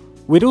quiz.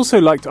 We'd also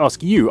like to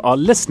ask you, our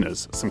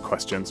listeners, some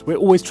questions. We're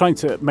always trying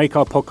to make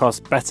our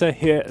podcast better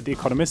here at The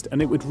Economist,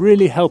 and it would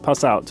really help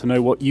us out to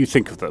know what you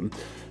think of them.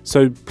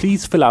 So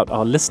please fill out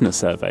our listener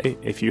survey,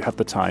 if you have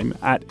the time,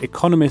 at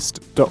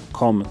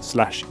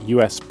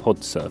economist.com/US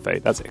pod survey.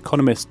 That's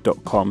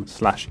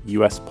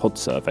economist.com/US pod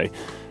survey.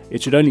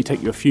 It should only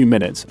take you a few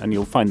minutes, and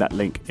you'll find that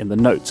link in the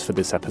notes for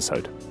this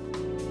episode.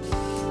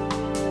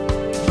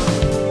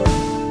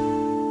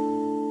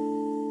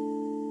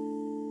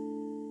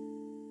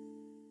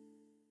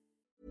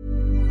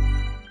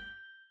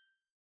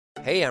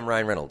 Hey, I'm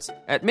Ryan Reynolds.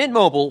 At Mint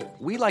Mobile,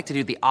 we like to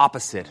do the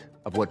opposite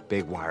of what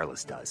Big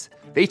Wireless does.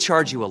 They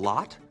charge you a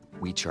lot,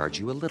 we charge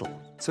you a little.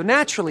 So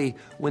naturally,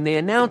 when they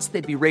announced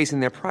they'd be raising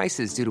their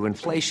prices due to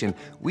inflation,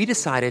 we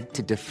decided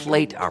to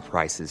deflate our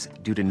prices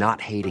due to not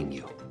hating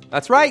you.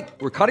 That's right.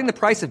 We're cutting the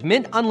price of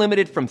Mint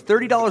Unlimited from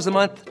 $30 a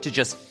month to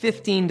just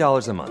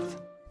 $15 a month.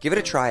 Give it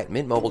a try at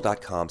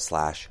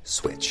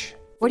mintmobile.com/switch.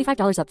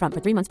 $45 up front for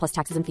 3 months plus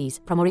taxes and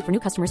fees. Promo rate for new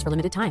customers for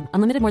limited time.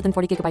 Unlimited more than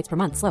 40 gigabytes per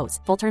month. Slows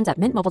full terms at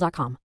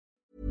mintmobile.com.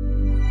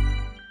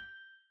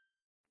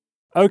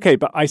 Okay,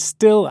 but I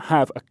still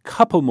have a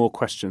couple more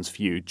questions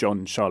for you,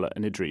 John, Charlotte,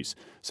 and Idris.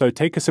 So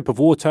take a sip of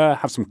water,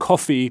 have some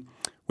coffee.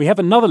 We have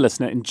another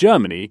listener in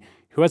Germany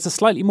who has a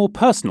slightly more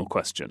personal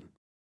question.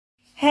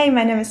 Hey,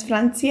 my name is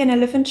Franzi and I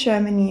live in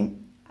Germany.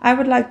 I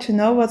would like to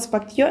know what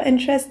sparked your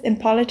interest in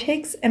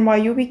politics and why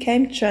you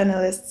became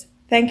journalists.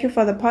 Thank you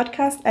for the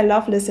podcast. I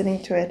love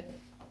listening to it.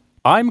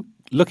 I'm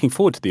looking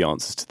forward to the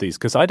answers to these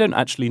because I don't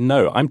actually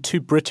know. I'm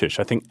too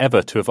British, I think,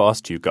 ever to have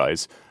asked you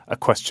guys a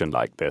question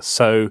like this.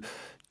 So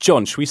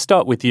John, should we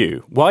start with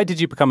you? Why did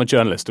you become a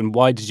journalist and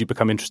why did you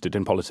become interested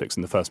in politics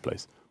in the first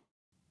place?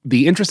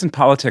 The interest in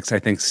politics, I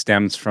think,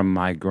 stems from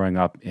my growing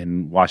up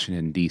in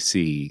Washington,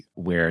 D.C.,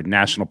 where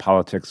national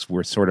politics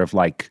were sort of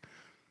like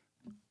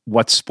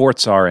what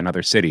sports are in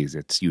other cities.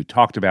 It's you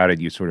talked about it,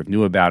 you sort of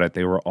knew about it,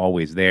 they were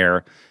always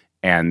there,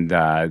 and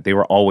they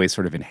were always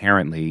sort of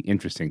inherently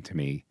interesting to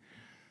me.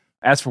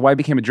 As for why I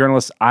became a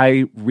journalist,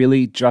 I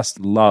really just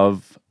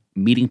love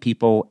meeting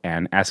people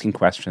and asking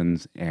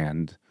questions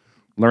and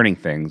learning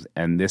things,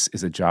 and this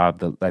is a job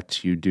that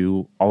lets you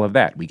do all of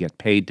that. We get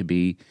paid to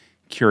be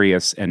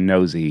curious and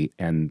nosy,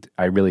 and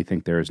I really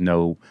think there is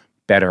no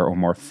better or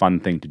more fun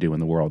thing to do in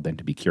the world than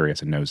to be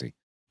curious and nosy.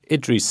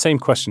 Idris, same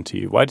question to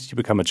you. Why did you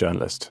become a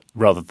journalist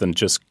rather than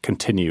just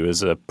continue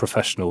as a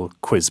professional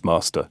quiz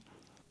master?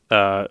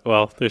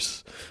 Well,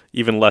 there's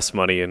even less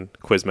money in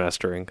quiz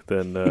mastering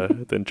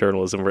than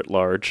journalism writ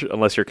large,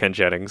 unless you're Ken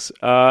Jennings.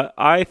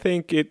 I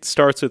think it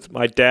starts with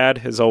my dad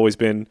has always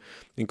been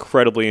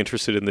incredibly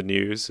interested in the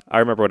news. I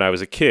remember when I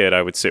was a kid,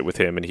 I would sit with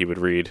him and he would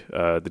read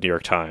the New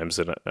York Times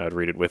and I'd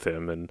read it with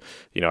him. And,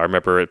 I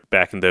remember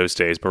back in those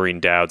days, Maureen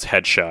Dowd's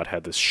headshot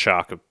had this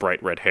shock of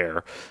bright red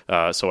hair.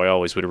 So I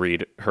always would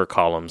read her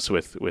columns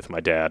with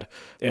my dad.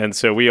 And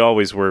so we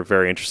always were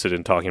very interested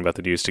in talking about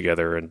the news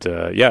together. And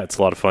it's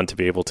a lot of fun to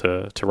be able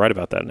to write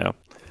about that now.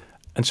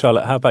 And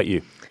Charlotte, how about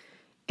you?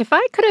 If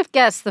I could have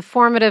guessed the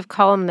formative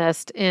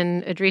columnist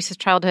in Idris's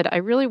childhood, I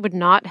really would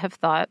not have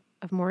thought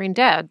of Maureen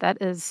Dowd. That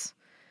is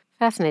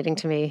fascinating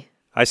to me.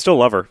 I still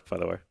love her, by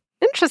the way.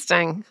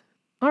 Interesting.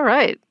 All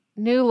right.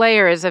 New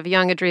layers of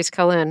young Idris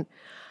Kalun.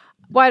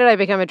 Why did I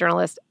become a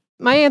journalist?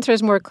 My answer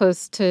is more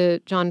close to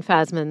John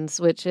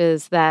Fasman's, which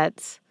is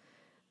that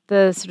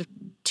the sort of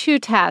two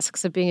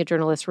tasks of being a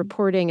journalist,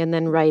 reporting and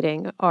then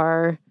writing,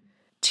 are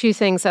two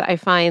things that I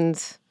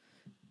find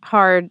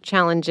hard,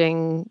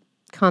 challenging,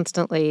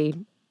 constantly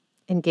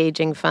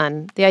engaging,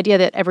 fun. The idea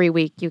that every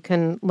week you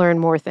can learn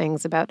more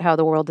things about how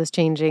the world is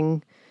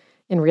changing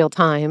in real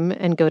time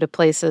and go to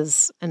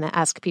places and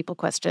ask people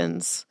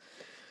questions.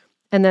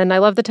 And then I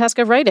love the task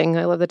of writing.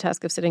 I love the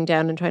task of sitting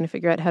down and trying to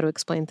figure out how to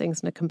explain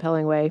things in a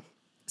compelling way.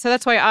 So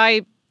that's why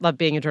I love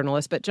being a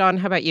journalist. But John,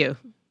 how about you?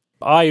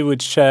 I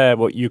would share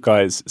what you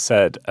guys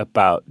said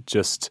about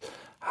just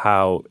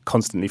how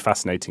constantly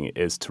fascinating it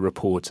is to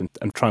report and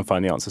try and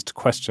find the answers to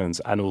questions.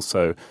 And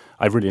also,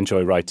 I really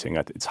enjoy writing.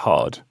 It's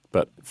hard,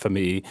 but for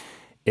me,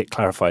 it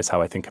clarifies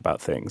how I think about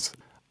things.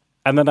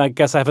 And then I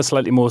guess I have a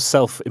slightly more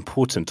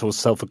self-important or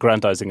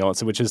self-aggrandizing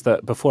answer, which is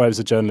that before I was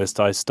a journalist,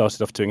 I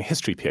started off doing a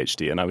history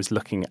PhD, and I was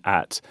looking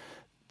at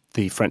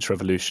the French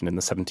Revolution in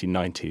the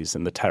 1790s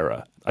and the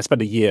Terror. I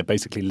spent a year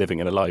basically living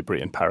in a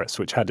library in Paris,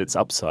 which had its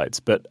upsides.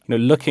 But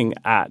looking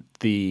at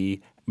the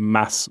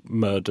mass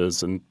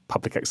murders and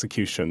public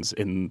executions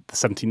in the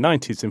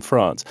 1790s in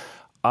France,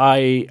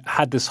 I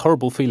had this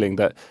horrible feeling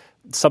that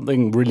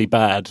something really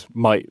bad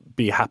might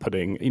be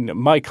happening in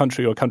my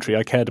country or a country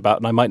I cared about,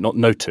 and I might not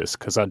notice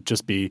because I'd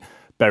just be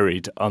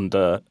buried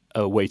under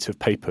a weight of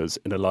papers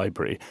in a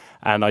library.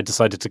 And I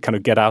decided to kind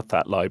of get out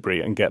that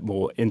library and get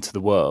more into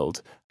the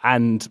world.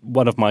 And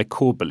one of my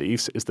core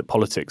beliefs is that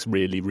politics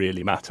really,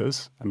 really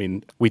matters. I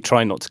mean, we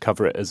try not to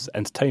cover it as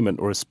entertainment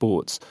or as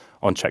sports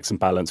on Checks and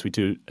Balance. We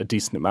do a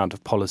decent amount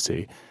of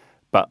policy.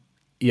 But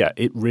yeah,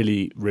 it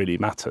really, really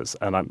matters.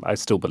 And I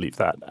still believe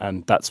that.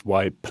 And that's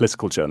why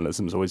political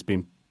journalism has always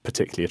been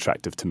particularly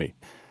attractive to me.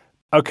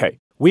 Okay,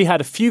 we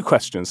had a few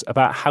questions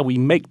about how we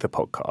make the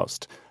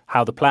podcast,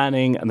 how the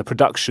planning and the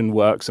production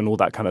works and all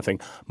that kind of thing.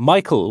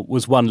 Michael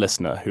was one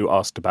listener who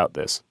asked about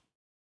this.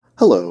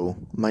 Hello,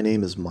 my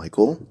name is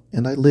Michael,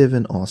 and I live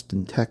in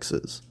Austin,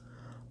 Texas.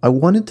 I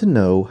wanted to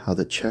know how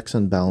the Checks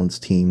and Balance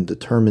team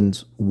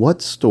determines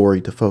what story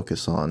to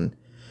focus on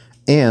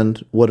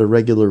and what a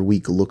regular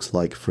week looks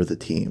like for the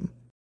team.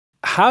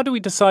 How do we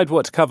decide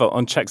what to cover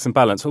on Checks and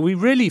Balance? Well, we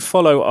really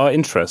follow our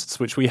interests,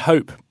 which we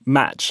hope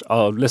match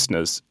our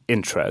listeners'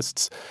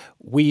 interests.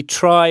 We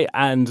try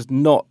and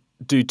not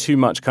do too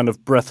much kind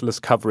of breathless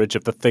coverage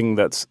of the thing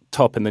that's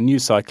top in the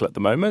news cycle at the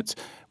moment.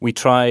 We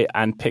try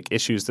and pick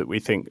issues that we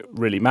think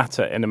really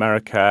matter in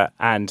America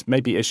and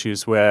maybe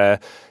issues where,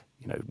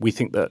 we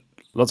think that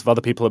lots of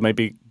other people are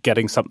maybe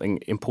getting something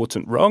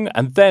important wrong.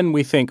 And then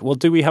we think, well,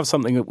 do we have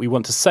something that we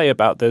want to say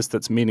about this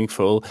that's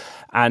meaningful?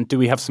 And do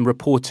we have some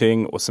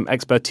reporting or some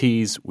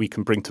expertise we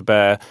can bring to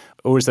bear?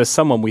 Or is there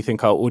someone we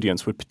think our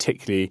audience would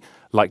particularly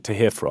like to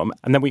hear from?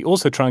 And then we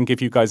also try and give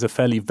you guys a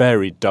fairly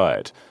varied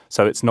diet,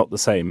 so it's not the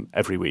same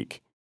every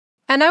week.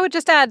 And I would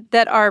just add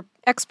that our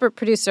expert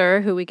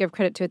producer, who we give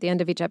credit to at the end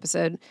of each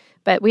episode,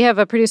 but we have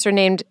a producer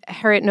named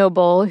Harriet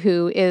Noble,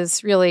 who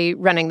is really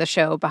running the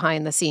show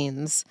behind the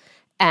scenes.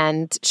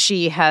 And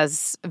she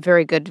has a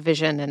very good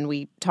vision, and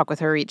we talk with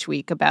her each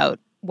week about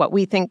what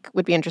we think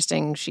would be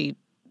interesting. She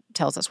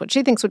tells us what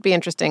she thinks would be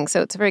interesting,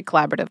 so it's a very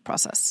collaborative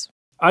process.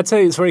 I'd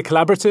say it's very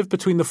collaborative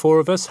between the four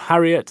of us.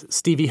 Harriet,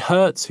 Stevie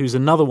Hertz, who's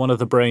another one of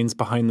the brains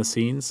behind the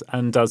scenes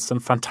and does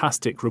some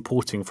fantastic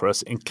reporting for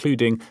us,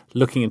 including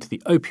looking into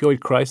the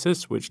opioid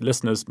crisis, which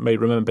listeners may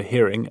remember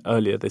hearing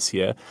earlier this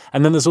year.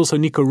 And then there's also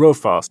Nico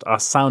Rofast, our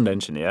sound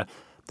engineer.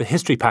 The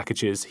history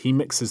packages, he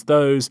mixes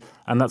those,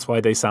 and that's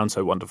why they sound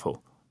so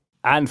wonderful.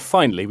 And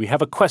finally, we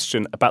have a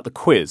question about the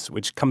quiz,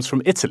 which comes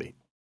from Italy.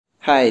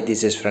 Hi,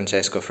 this is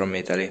Francesco from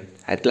Italy.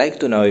 I'd like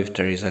to know if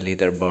there is a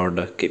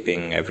leaderboard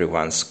keeping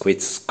everyone's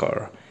quiz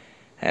score.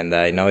 And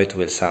I know it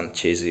will sound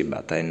cheesy,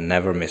 but I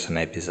never miss an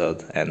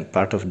episode, and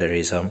part of the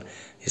reason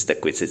is the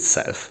quiz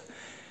itself.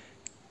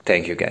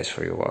 Thank you guys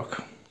for your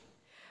work.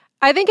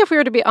 I think if we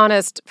were to be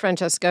honest,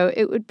 Francesco,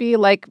 it would be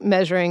like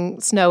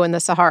measuring snow in the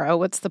Sahara.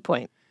 What's the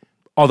point?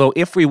 Although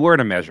if we were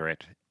to measure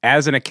it,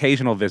 as an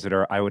occasional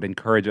visitor, I would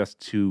encourage us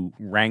to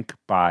rank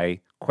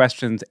by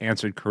questions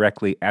answered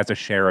correctly as a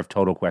share of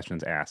total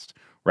questions asked,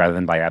 rather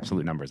than by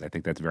absolute numbers. I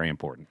think that's very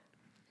important.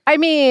 I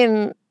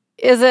mean,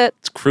 is it?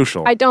 It's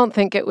crucial. I don't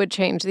think it would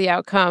change the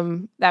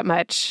outcome that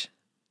much.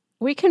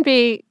 We can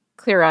be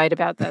clear-eyed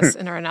about this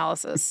in our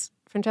analysis.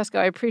 Francesco,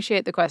 I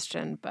appreciate the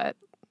question, but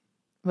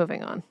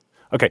moving on.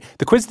 Okay,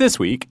 the quiz this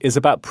week is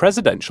about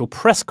presidential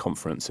press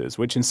conferences,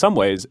 which in some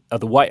ways are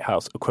the White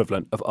House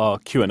equivalent of our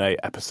Q&A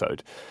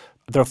episode.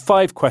 There are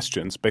 5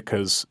 questions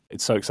because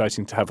it's so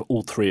exciting to have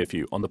all 3 of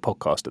you on the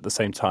podcast at the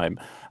same time.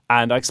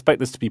 And I expect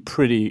this to be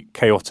pretty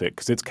chaotic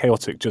because it's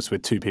chaotic just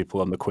with 2 people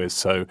on the quiz.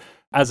 So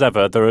as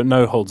ever, there are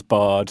no holds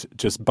barred.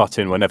 Just butt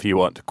in whenever you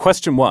want.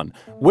 Question 1.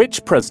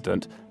 Which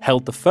president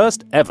held the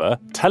first ever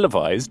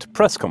televised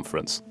press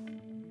conference?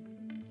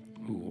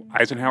 Ooh,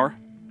 Eisenhower?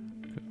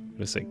 I'm going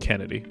to say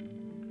Kennedy.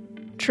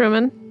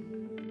 Truman?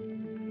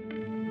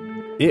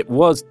 It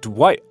was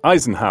Dwight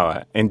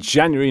Eisenhower in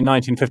January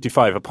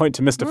 1955, a point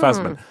to Mr.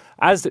 Fasman.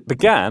 As it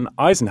began,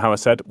 Eisenhower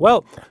said,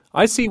 "Well,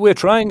 I see we're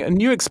trying a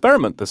new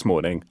experiment this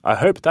morning. I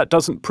hope that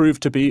doesn't prove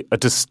to be a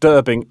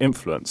disturbing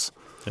influence."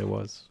 It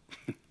was.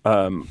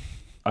 I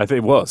think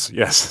it was,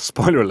 yes.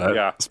 Spoiler alert.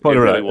 Yeah,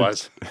 Spoiler it really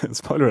alert. was.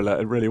 Spoiler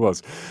alert, it really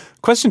was.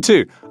 Question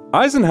 2.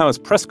 Eisenhower's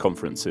press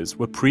conferences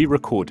were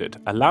pre-recorded,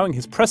 allowing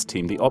his press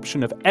team the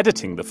option of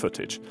editing the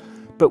footage.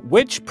 But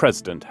which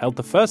president held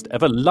the first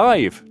ever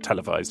live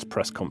televised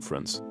press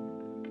conference?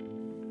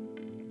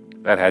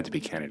 That had to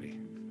be Kennedy.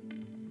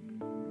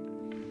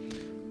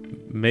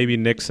 Maybe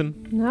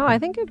Nixon? No, I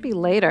think it would be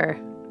later,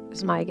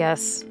 is my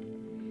guess.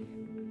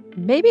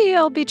 Maybe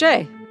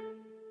LBJ.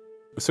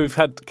 So we've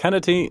had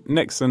Kennedy,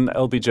 Nixon,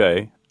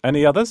 LBJ.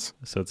 Any others?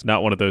 So it's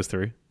not one of those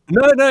 3?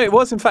 No, it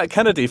was in fact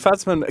Kennedy.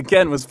 Fasman,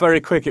 again, was very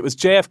quick. It was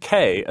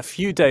JFK a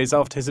few days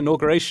after his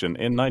inauguration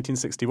in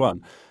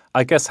 1961.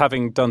 I guess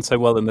having done so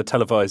well in the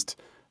televised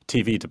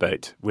TV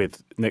debate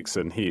with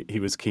Nixon, he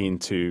was keen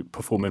to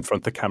perform in front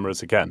of the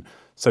cameras again.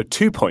 So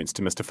 2 points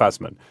to Mr.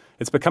 Fasman.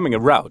 It's becoming a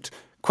rout.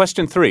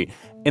 Question 3.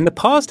 In the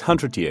past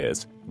 100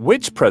 years,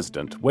 which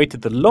president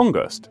waited the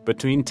longest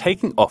between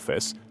taking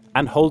office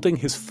and holding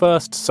his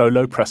first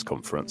solo press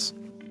conference?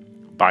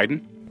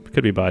 Biden?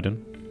 Could be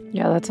Biden.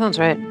 Yeah, that sounds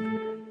right.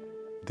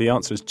 The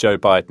answer is Joe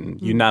Biden,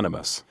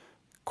 unanimous.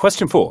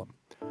 Question 4.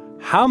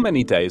 How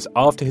many days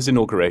after his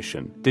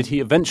inauguration did he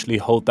eventually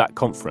hold that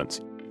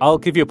conference? I'll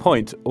give you a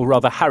point, or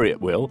rather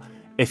Harriet will,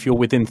 if you're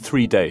within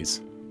 3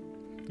 days.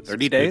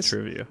 30 days?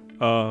 Trivia.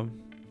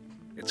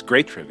 It's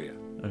great trivia.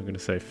 I'm going to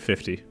say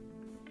 50.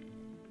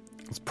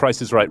 It's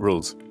Price is Right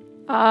rules.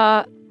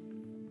 No,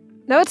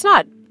 it's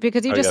not,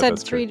 because you just said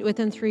that's true.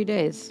 within 3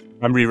 days.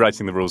 I'm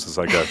rewriting the rules as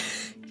I go.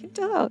 You can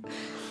tell how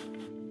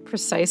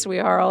precise we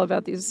are all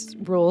about these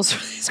rules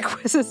for these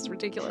quizzes. It's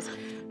ridiculous.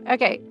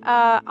 Okay,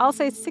 I'll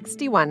say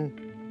 61.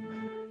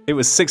 It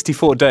was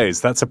 64 days.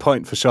 That's a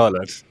point for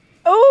Charlotte.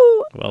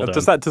 Oh! Well done.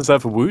 Does that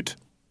deserve a woot?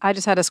 I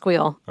just had a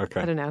squeal.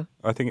 Okay. I don't know.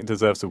 I think it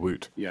deserves a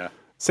woot. Yeah.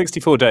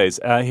 64 days.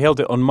 He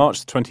held it on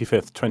March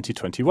 25th,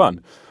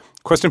 2021.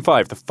 Question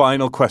 5, the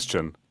final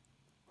question.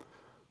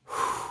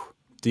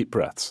 Deep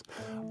breaths.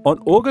 On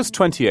August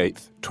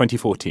 28th,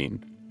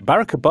 2014,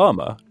 Barack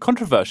Obama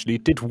controversially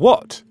did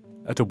what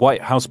at a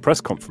White House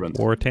press conference?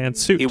 Wore a tan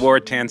suit. He wore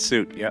a tan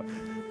suit, yep.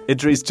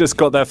 Idris just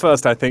got there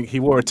first, I think. He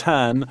wore a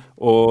tan,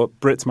 or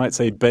Brits might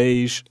say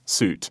beige,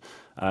 suit.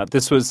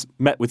 This was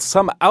met with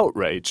some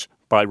outrage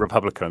by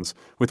Republicans,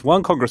 with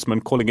one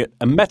congressman calling it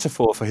a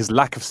metaphor for his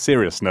lack of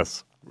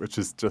seriousness, which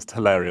is just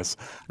hilarious.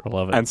 I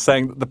love it. And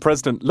saying that the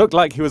president looked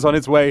like he was on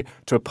his way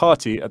to a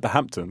party at the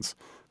Hamptons,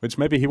 which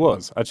maybe he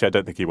was. Actually, I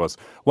don't think he was.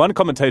 One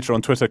commentator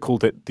on Twitter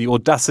called it the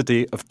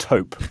audacity of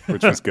taupe,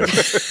 which was good.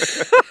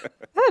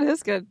 That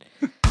is good.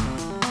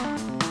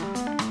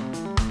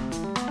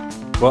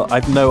 Well,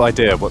 I've no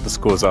idea what the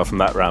scores are from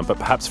that round, but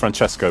perhaps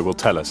Francesco will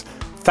tell us.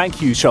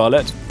 Thank you,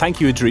 Charlotte. Thank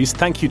you, Idris.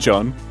 Thank you,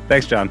 John.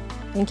 Thanks, John.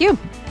 Thank you.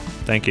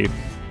 Thank you.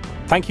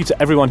 Thank you to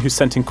everyone who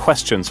sent in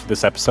questions for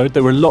this episode.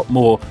 There were a lot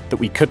more that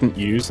we couldn't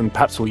use, and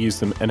perhaps we'll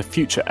use them in a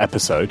future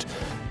episode.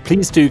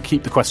 Please do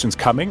keep the questions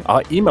coming.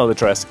 Our email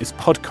address is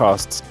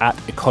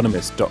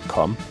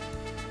podcasts@economist.com.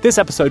 This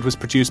episode was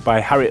produced by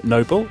Harriet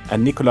Noble,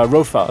 and Nicola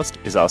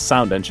Rofast is our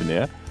sound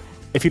engineer.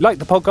 If you like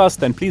the podcast,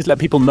 then please let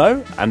people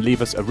know and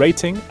leave us a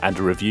rating and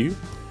a review.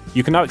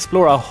 You can now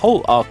explore our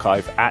whole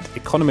archive at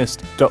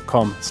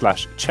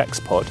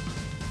economist.com/checkspod.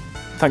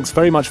 Thanks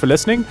very much for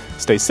listening.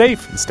 Stay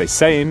safe and stay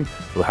sane.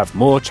 We'll have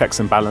more Checks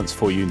and Balance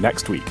for you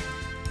next week.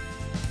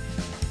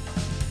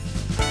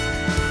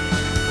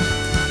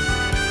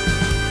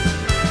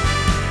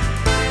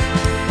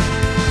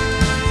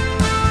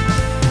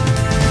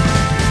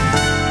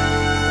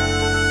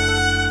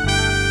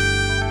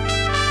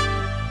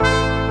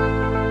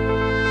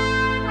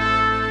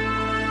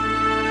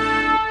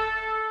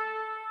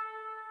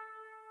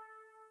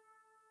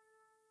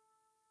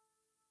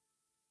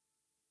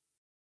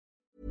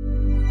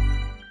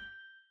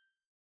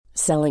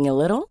 Selling a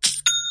little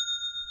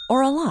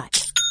or a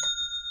lot?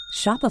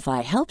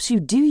 Shopify helps you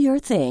do your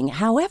thing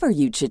however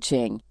you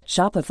cha-ching.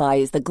 Shopify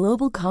is the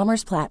global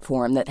commerce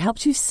platform that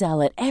helps you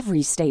sell at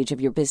every stage of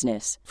your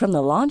business. From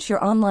the launch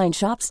your online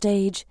shop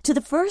stage to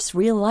the first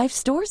real-life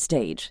store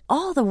stage,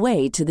 all the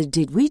way to the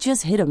did we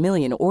just hit a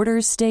million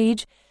orders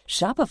stage.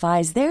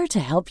 Shopify is there to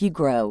help you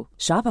grow.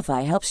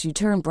 Shopify helps you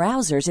turn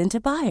browsers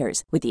into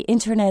buyers with the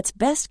internet's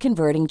best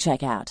converting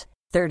checkout.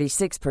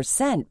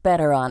 36%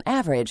 better on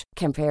average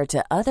compared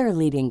to other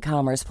leading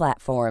commerce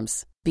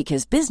platforms.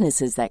 Because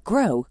businesses that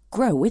grow,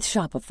 grow with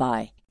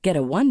Shopify. Get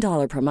a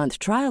 $1 per month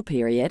trial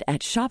period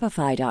at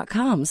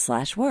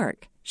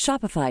shopify.com/work.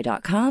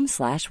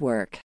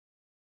 Shopify.com/work.